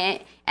blocking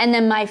it, and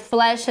then my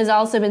flesh has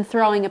also been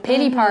throwing a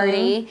pity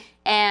party,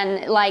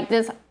 and, like,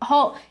 this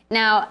whole...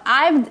 Now,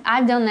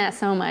 I've done that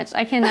so much.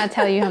 I cannot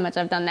tell you how much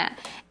I've done that.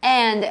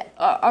 And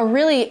a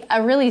really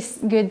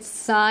good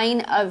sign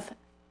of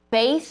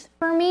faith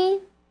for me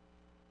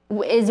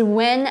is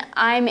when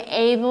I'm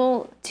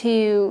able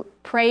to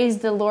praise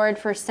the Lord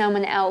for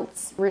someone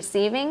else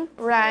receiving.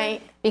 Right.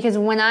 Because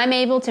when I'm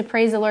able to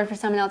praise the Lord for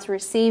someone else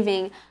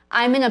receiving,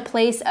 I'm in a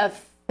place of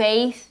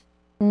faith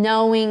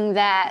knowing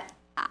that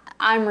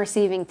I'm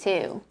receiving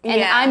too.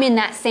 And I'm in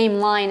that same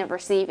line of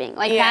receiving.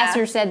 Like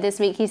Pastor said this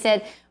week, he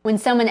said, when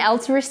someone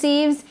else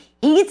receives,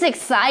 he gets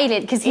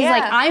excited because he's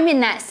like, I'm in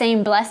that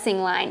same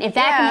blessing line. If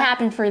that can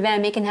happen for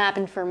them, it can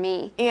happen for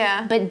me.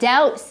 Yeah. But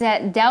doubt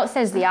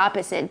says the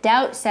opposite.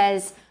 Doubt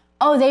says,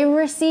 oh, they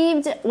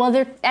received,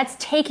 well, that's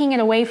taking it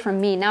away from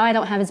me. Now I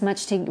don't have as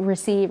much to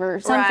receive or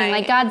something.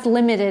 Like God's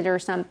limited or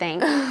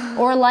something.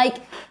 Or like,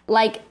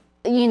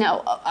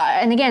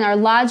 and again, our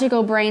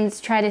logical brains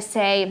try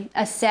to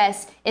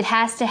assess, it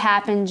has to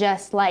happen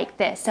just like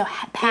this. So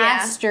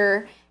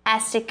pastor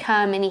has to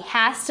come and he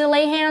has to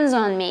lay hands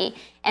on me.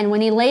 And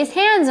when he lays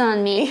hands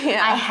on me,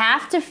 I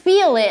have to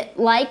feel it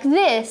like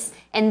this.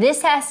 And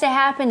this has to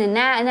happen and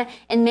that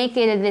and make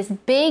it this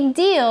big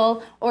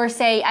deal, or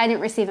say, I didn't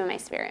receive in my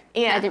spirit.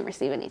 I didn't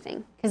receive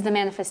anything because the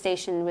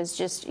manifestation was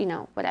just,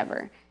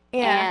 whatever.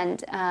 Yeah.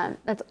 And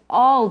that's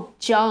all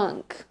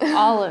junk,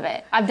 all of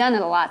it. I've done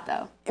it a lot,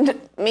 though.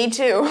 Me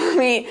too.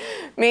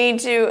 Me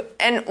too.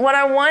 And what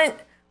I want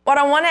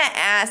to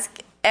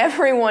ask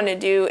everyone to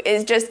do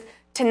is just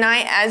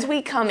tonight, as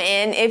we come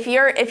in, if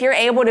you're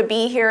able to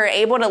be here,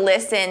 able to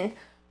listen,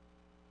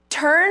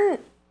 turn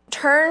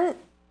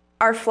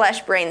our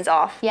flesh brains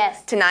off.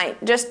 Yes.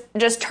 Tonight.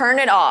 Just turn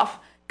it off,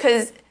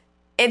 because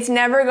it's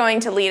never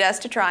going to lead us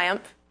to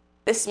triumph.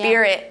 The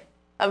Spirit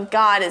of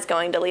God is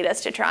going to lead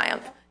us to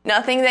triumph.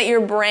 Nothing that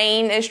your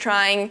brain is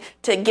trying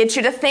to get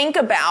you to think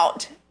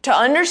about, to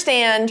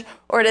understand,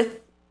 or to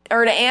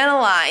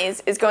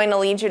analyze is going to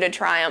lead you to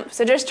triumph.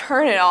 So just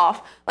turn it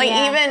off.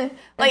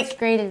 That's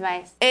great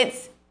advice.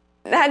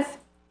 That's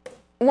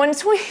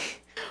once we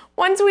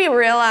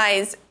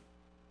realize,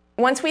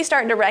 once we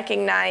start to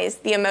recognize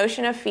the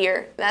emotion of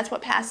fear, that's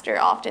what Pastor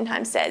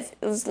oftentimes says,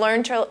 is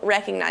learn to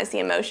recognize the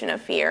emotion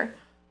of fear.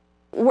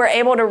 We're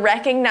able to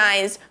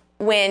recognize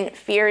when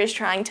fear is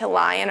trying to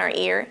lie in our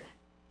ear.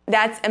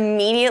 That's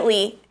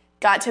immediately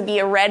got to be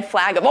a red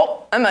flag of,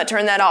 I'm going to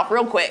turn that off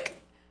real quick.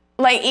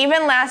 Like,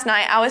 even last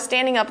night, I was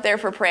standing up there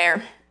for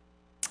prayer,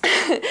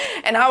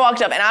 and I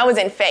walked up, and I was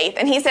in faith.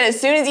 And he said,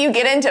 as soon as you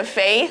get into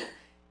faith,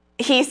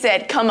 he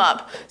said, come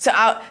up.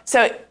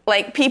 So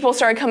people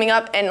started coming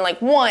up, and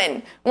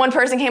one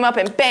person came up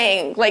and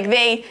bang,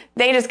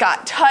 they just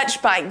got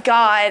touched by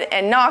God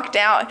and knocked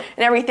out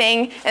and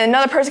everything. And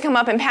another person come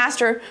up, and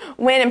Pastor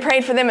went and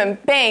prayed for them, and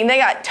bang, they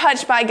got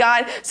touched by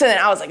God. So then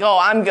I was like,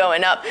 I'm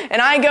going up. And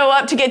I go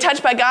up to get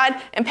touched by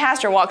God, and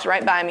Pastor walks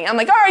right by me. I'm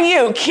like, are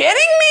you kidding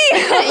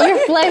me? Your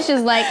flesh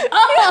is like,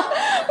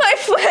 oh. My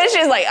flesh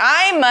is like,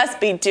 I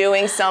must be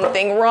doing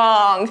something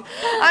wrong.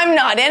 I'm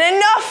not in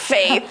enough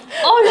faith.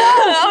 Oh no.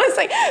 I was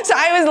like,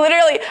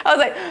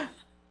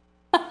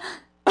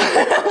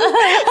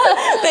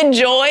 the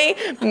joy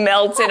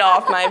melted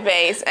off my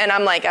face, and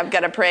I'm like, I've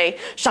got to pray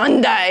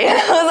Shandai.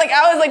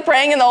 I was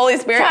praying in the Holy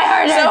Spirit so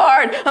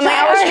hard.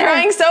 I was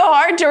trying so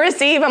hard to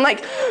receive. I'm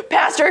like,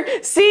 Pastor,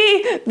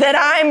 see that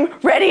I'm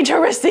ready to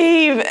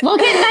receive.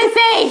 Look at my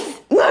face.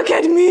 Look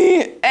at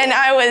me. And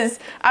I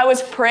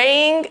was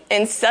praying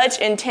in such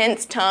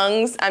intense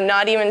tongues. I'm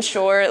not even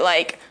sure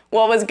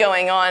what was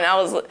going on.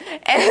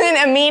 And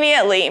then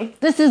immediately,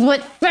 this is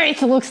what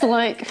faith looks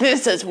like.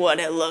 This is what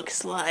it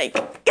looks like.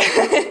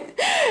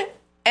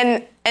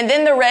 and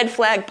then the red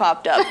flag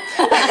popped up.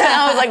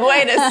 I was like,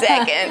 wait a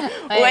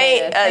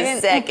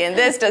second.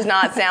 This does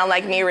not sound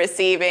like me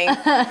receiving.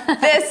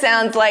 This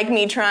sounds like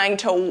me trying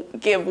to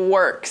give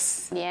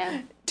works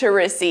to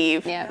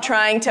receive,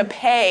 trying to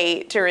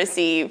pay to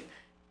receive.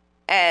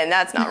 And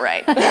that's not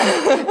right.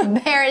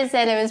 Barrett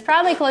said it was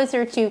probably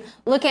closer to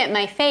look at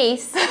my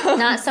face,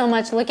 not so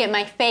much look at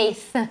my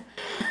faith.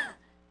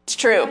 It's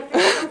true.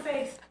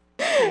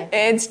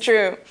 It's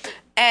true.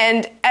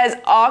 And as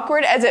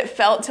awkward as it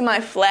felt to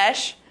my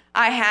flesh,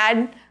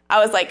 I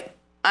was like,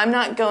 I'm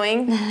not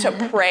going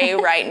to pray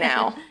right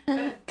now,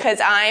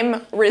 because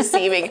I'm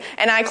receiving.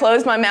 And I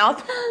closed my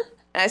mouth,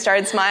 and I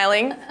started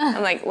smiling.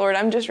 I'm like, Lord,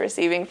 I'm just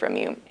receiving from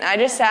you. And I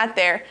just sat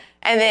there.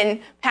 And then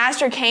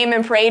Pastor came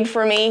and prayed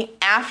for me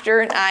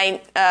after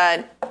I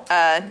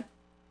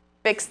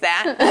fixed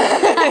that.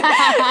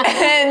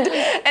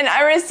 and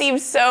I received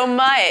so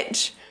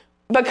much,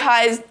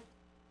 because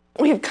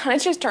we've kind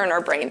of just turned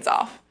our brains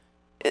off.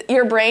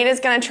 Your brain is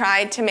going to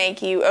try to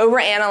make you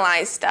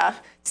overanalyze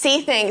stuff,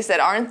 see things that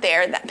aren't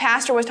there. That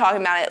Pastor was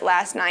talking about it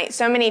last night.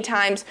 So many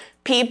times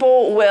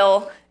people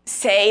will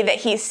say that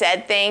he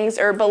said things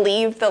or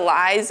believe the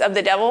lies of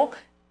the devil.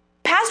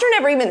 Pastor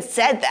never even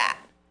said that.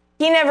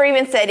 He never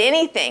even said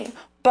anything,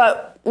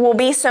 but we'll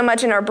be so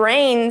much in our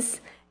brains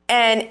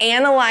and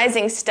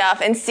analyzing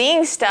stuff and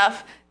seeing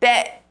stuff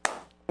that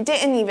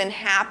didn't even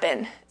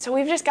happen. So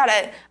we've just got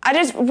to, I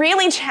just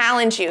really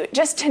challenge you,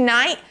 just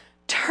tonight,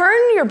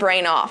 turn your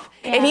brain off.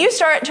 Yeah. If you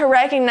start to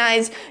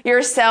recognize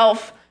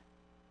yourself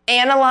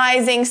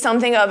analyzing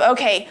something of,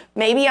 okay,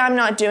 maybe I'm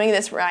not doing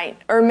this right,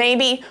 or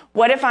maybe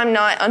what if I'm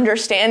not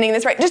understanding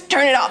this right? Just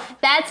turn it off.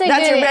 That's a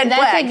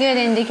good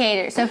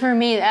indicator. So for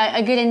me,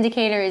 a good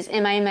indicator is,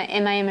 am I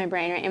in my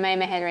brain right? Am I in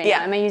my head right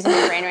now? Am I using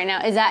my brain right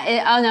now? Is that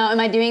it? Oh no, am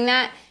I doing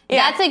that?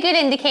 Yeah. That's a good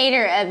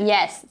indicator of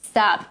yes,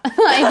 stop.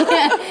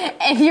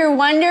 If you're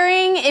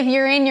wondering if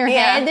you're in your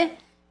head,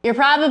 you're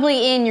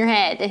probably in your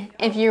head.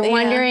 If you're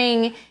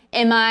wondering,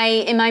 am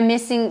I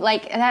missing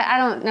I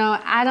don't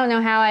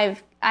know how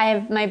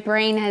my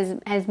brain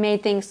has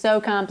made things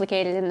so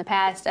complicated in the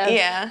past.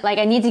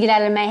 I need to get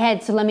out of my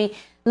head, so let me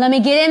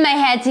get in my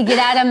head to get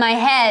out of my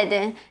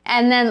head.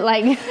 And then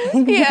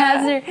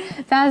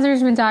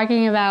Pastor's been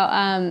talking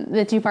about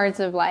the two parts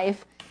of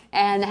life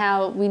and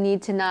how we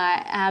need to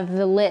not have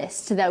the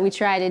list that we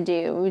try to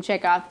do. We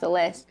check off the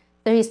list.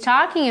 So he's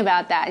talking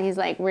about that. He's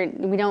like, we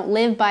don't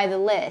live by the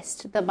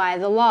list, by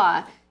the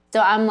law. So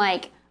I'm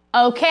like,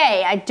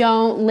 okay, I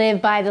don't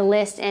live by the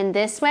list in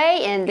this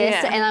way and this,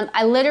 and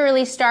I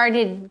literally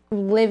started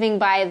living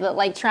by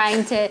the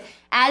trying to,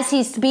 as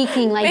he's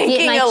speaking,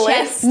 get my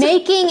chest,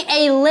 making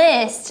a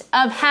list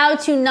of how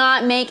to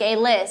not make a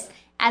list.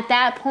 At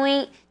that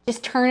point,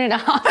 just turn it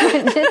off.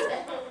 Just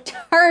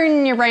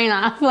turn your brain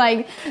off.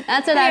 Like,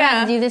 that's what I've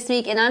had to do this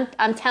week. And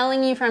I'm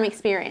telling you from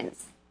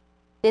experience,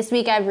 this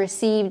week I've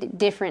received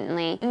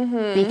differently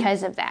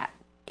because of that.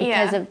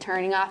 Because of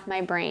turning off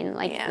my brain,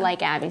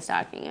 like Abby's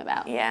talking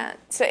about. Yeah.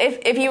 So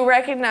if you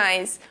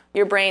recognize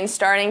your brain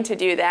starting to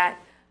do that,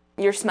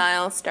 your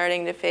smile's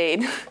starting to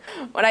fade,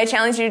 what I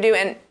challenge you to do,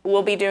 and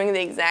we'll be doing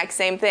the exact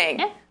same thing.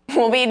 Yeah.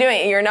 We'll be doing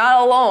it. You're not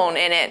alone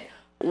in it.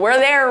 We're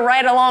there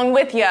right along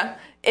with you,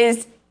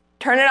 is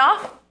turn it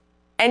off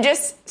and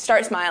just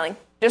start smiling.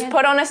 Just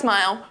put on a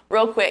smile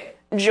real quick.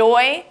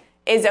 Joy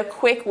is a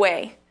quick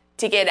way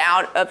to get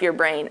out of your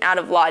brain, out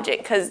of logic,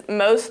 because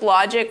most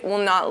logic will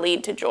not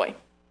lead to joy.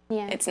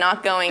 Yeah. It's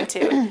not going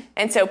to.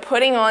 And so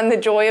putting on the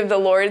joy of the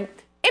Lord,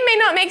 it may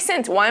not make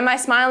sense. Why am I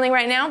smiling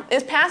right now?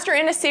 Is Pastor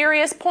in a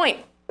serious point?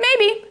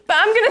 Maybe, but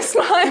I'm going to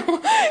smile.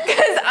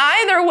 Because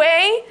either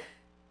way,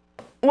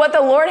 what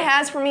the Lord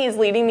has for me is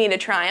leading me to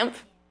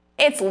triumph.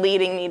 It's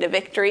leading me to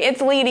victory.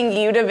 It's leading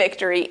you to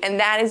victory, and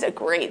that is a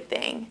great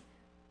thing.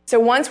 So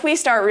once we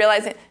start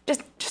realizing,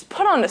 just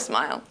put on a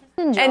smile.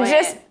 Enjoy and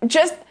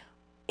just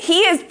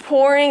He is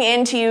pouring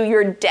into you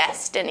your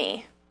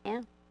destiny.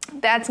 Yeah.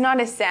 That's not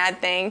a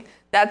sad thing.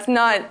 That's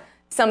not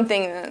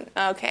something that,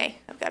 okay,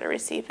 I've got to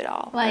receive it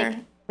all.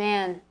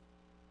 Man,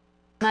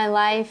 my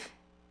life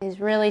is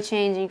really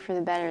changing for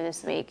the better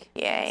this week.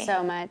 Yay.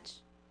 So much.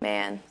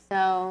 Man.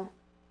 So,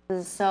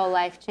 this is so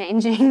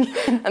life-changing.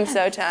 I'm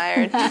so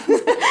tired.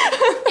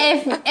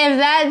 if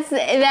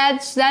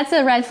that's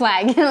a red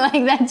flag.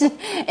 Like, that's just,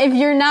 if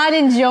you're not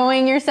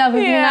enjoying yourself,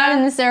 if you're not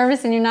in the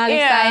service and you're not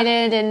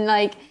excited and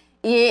like,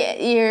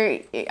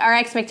 our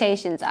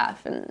expectations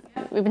off, and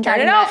we've been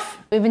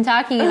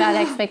talking about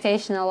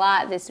expectation a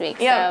lot this week.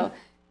 Yep. So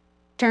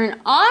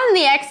turn on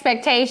the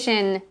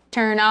expectation,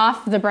 turn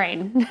off the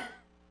brain.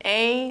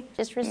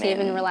 Just receive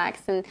and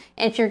relax. And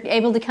if you're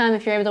able to come,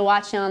 if you're able to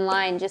watch it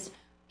online, just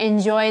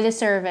enjoy the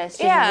service.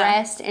 Just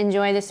rest,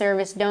 enjoy the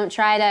service. Don't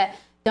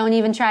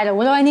even try to,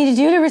 what do I need to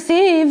do to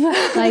receive?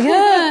 Like,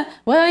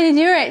 what do I need to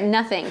do? Right?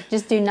 Nothing.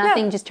 Just do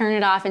nothing. Just turn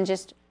it off and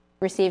just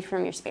receive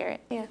from your spirit.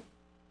 Yeah.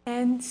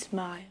 And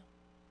smile.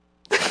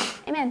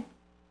 Amen.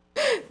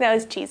 That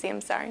was cheesy, I'm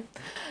sorry.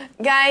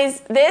 Guys,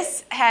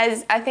 this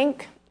has, I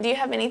think, do you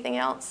have anything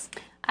else?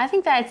 I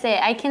think that's it.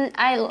 I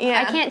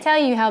can't tell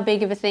you how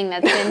big of a thing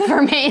that's been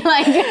for me.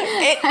 Like,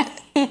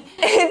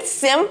 it's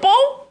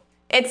simple.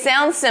 It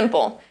sounds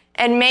simple.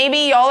 And maybe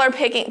y'all are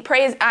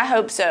I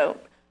hope so,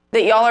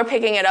 that y'all are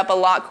picking it up a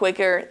lot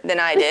quicker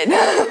than I did.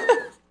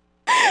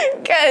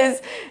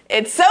 Because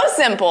it's so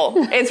simple.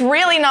 It's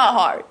really not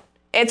hard.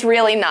 It's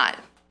really not.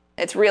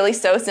 It's really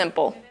so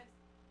simple.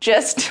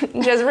 Just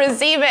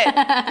receive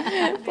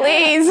it,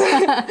 please,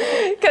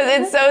 because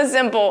it's so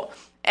simple.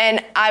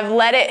 And I've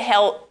let it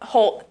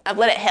hold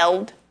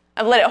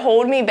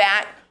me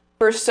back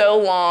for so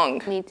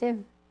long. Me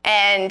too.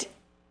 And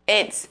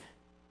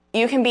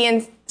you can be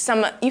in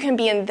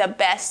the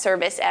best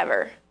service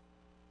ever,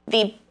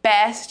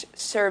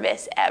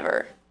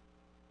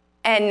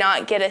 and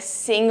not get a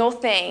single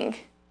thing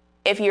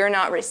if you're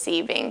not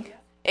receiving.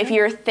 If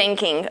you're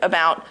thinking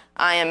about,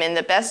 I am in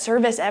the best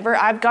service ever,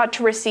 I've got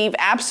to receive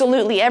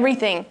absolutely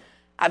everything.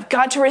 I've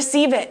got to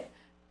receive it.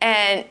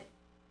 And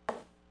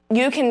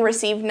you can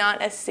receive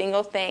not a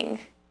single thing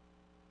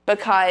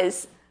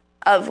because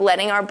of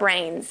letting our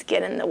brains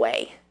get in the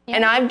way. Yeah.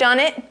 And I've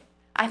done it.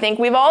 I think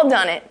we've all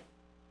done it.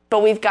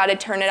 But we've got to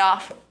turn it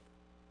off.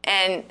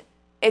 And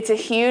it's a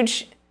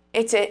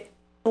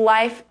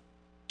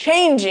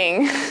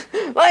life-changing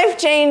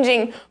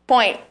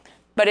point.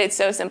 But it's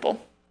so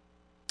simple.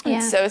 Yeah.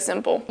 It's so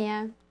simple.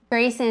 Yeah.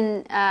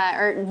 Grayson,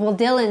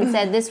 Dylan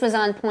said this was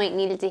on point,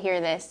 needed to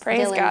hear this.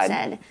 Praise Dylan God.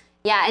 said.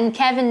 Yeah, and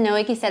Kevin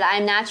Nowicki said,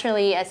 I'm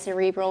naturally a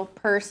cerebral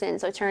person,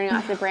 so turning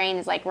off the brain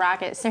is like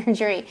rocket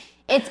surgery.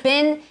 It's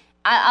been,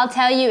 I'll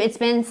tell you, it's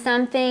been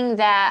something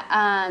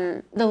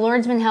that the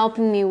Lord's been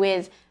helping me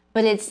with,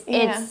 but it's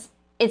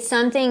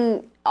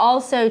something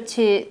also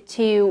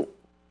to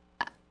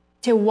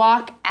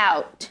walk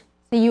out.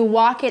 So you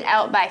walk it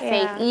out by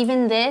faith.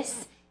 Even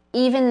this,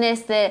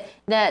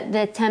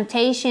 the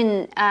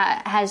temptation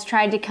has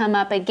tried to come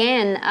up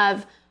again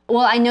of,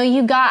 well, I know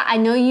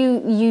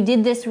you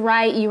did this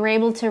right. You were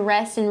able to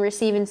rest and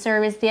receive in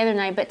service the other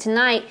night, but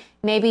tonight,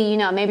 maybe you're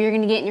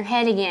going to get in your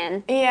head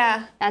again.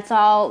 Yeah. That's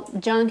all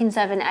junk and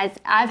stuff. And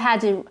I've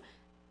had to,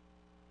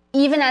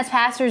 even as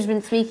pastor's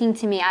been speaking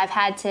to me, I've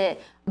had to,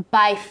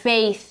 by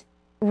faith,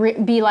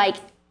 be like,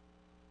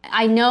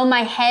 I know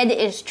my head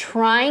is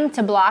trying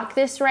to block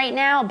this right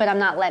now, but I'm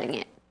not letting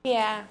it.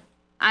 Yeah.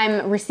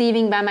 I'm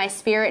receiving by my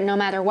spirit no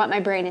matter what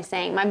my brain is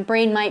saying. My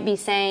brain might be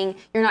saying,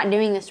 you're not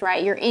doing this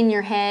right, you're in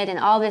your head and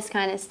all this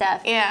kind of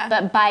stuff. Yeah.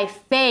 But by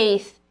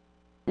faith,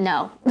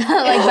 no. Like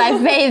by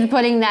faith,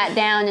 putting that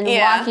down and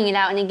walking it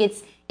out, and it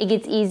gets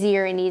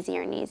easier and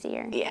easier and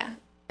easier. Yeah,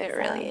 it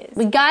really is.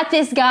 We got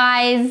this,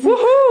 guys.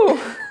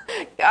 Woohoo!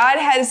 God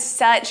has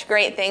such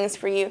great things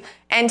for you.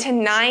 And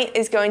tonight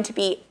is going to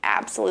be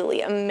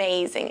absolutely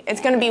amazing. It's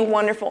going to be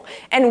wonderful.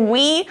 And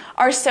we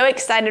are so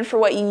excited for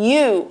what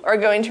you are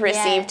going to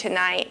receive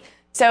tonight.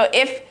 So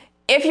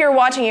if you're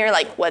watching, you're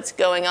like, what's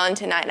going on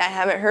tonight? I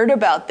haven't heard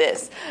about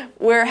this.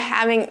 We're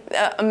having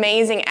an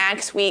amazing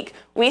Acts week.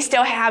 We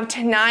still have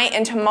tonight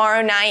and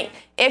tomorrow night.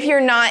 If you're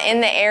not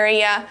in the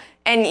area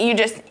and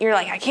you're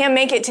like, I can't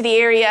make it to the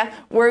area,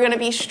 we're going to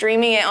be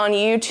streaming it on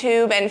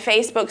YouTube and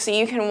Facebook so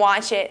you can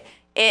watch it.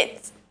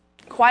 It's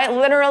quite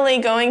literally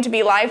going to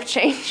be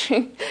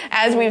life-changing,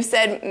 as we've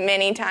said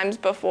many times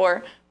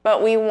before.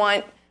 But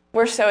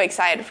we're so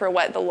excited for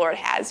what the Lord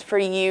has for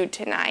you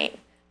tonight.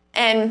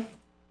 And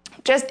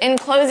just in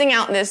closing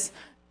out this,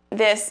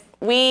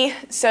 we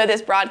sow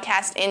this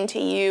broadcast into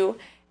you,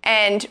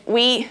 and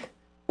we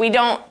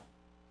don't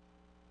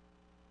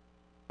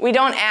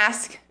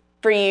ask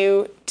for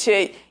you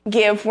to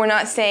give. We're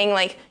not saying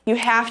like you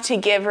have to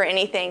give or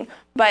anything,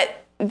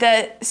 but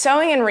the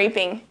sowing and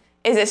reaping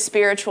is a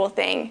spiritual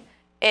thing.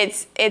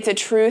 It's a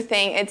true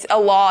thing. It's a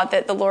law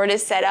that the Lord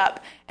has set up,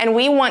 and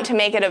we want to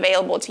make it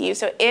available to you.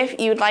 So if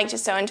you'd like to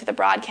sow into the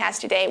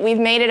broadcast today, we've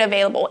made it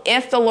available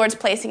if the Lord's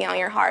placing it on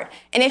your heart.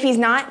 And if he's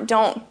not,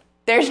 don't.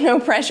 There's no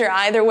pressure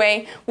either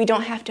way. We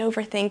don't have to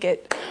overthink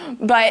it.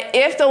 But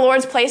if the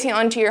Lord's placing it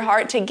onto your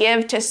heart to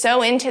give, to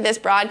sow into this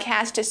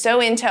broadcast, to sow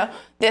into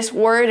this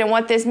word and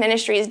what this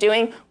ministry is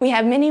doing, we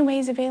have many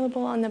ways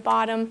available on the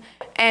bottom.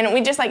 And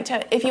we just like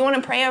to, if you want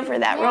to pray over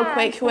that real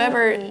quick,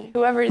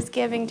 whoever is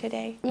giving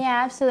today.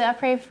 Yeah, absolutely. I'll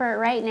pray for it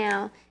right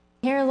now.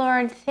 Dear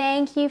Lord,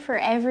 thank you for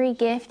every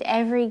gift,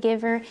 every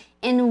giver.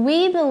 And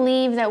we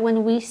believe that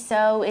when we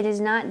sow, it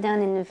is not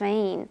done in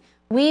vain.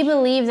 We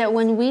believe that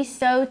when we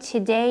sow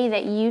today,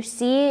 that you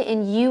see it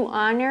and you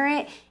honor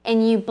it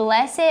and you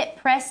bless it,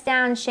 pressed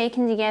down,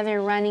 shaken together,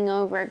 running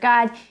over.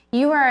 God,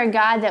 you are a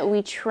God that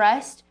we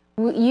trust.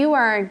 You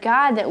are a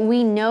God that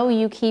we know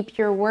you keep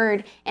your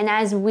word. And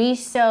as we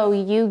sow,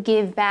 you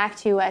give back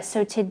to us.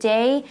 So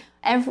today,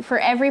 for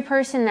every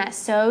person that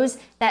sows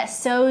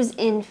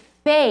in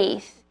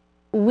faith,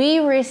 we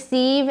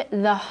receive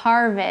the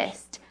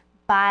harvest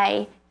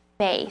by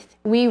faith.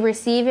 We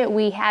receive it.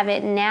 We have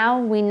it now.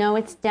 We know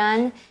it's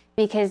done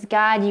because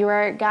God, you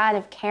are a God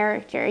of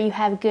character. You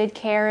have good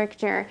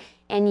character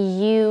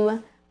and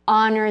you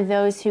honor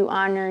those who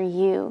honor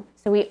you.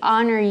 So we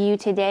honor you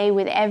today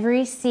with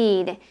every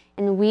seed,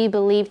 and we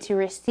believe to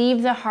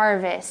receive the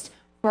harvest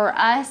for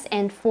us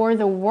and for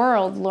the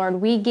world,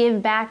 Lord. We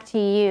give back to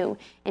you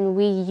and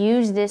we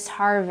use this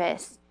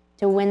harvest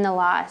to win the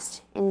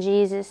lost. In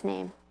Jesus'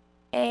 name.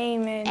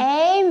 Amen.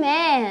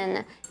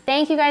 Amen.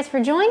 Thank you guys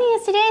for joining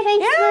us today.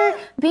 Thank you for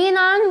being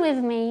on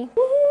with me.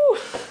 Woo.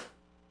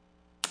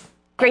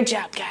 Great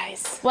job,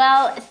 guys.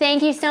 Well,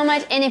 thank you so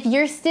much. And if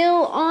you're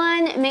still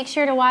on, make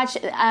sure to watch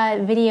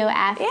a video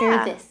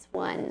after this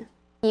one.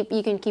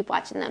 You can keep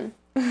watching them.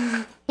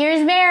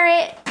 Here's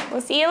Barrett.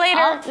 We'll see you later.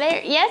 Oh,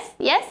 there. Yes.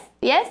 Yep.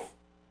 Yes.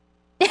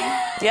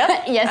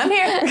 I'm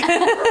here.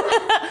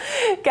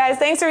 Guys,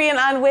 thanks for being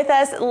on with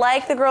us.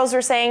 Like the girls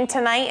were saying,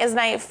 tonight is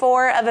night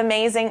 4 of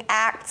Amazing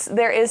Acts.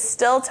 There is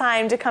still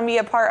time to come be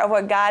a part of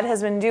what God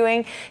has been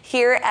doing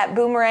here at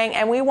Boomerang,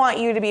 and we want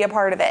you to be a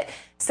part of it.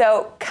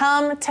 So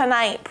come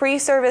tonight.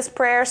 Pre-service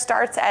prayer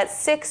starts at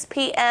 6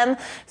 p.m.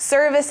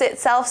 Service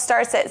itself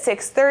starts at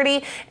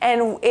 6:30.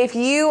 And if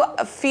you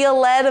feel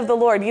led of the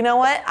Lord, you know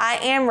what? I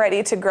am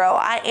ready to grow.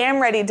 I am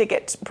ready to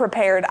get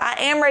prepared. I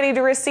am ready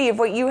to receive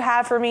what you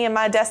have for me in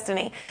my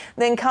destiny.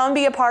 Then come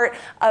be a part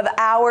of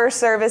our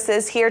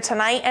services here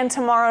tonight and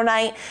tomorrow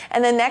night.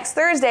 And then next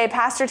Thursday,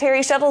 Pastor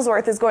Terry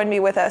Shuttlesworth is going to be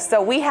with us.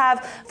 So we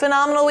have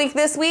phenomenal week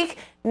this week.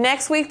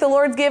 Next week, the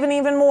Lord's given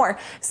even more.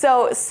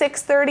 So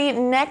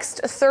 6:30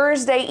 next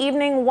Thursday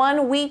evening,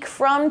 1 week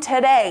from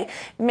today.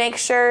 Make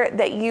sure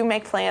that you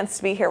make plans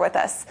to be here with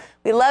us.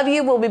 We love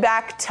you. We'll be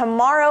back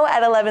tomorrow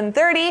at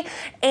 11:30.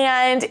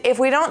 And if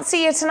we don't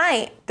see you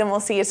tonight, then we'll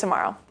see you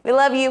tomorrow. We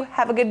love you.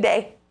 Have a good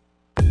day.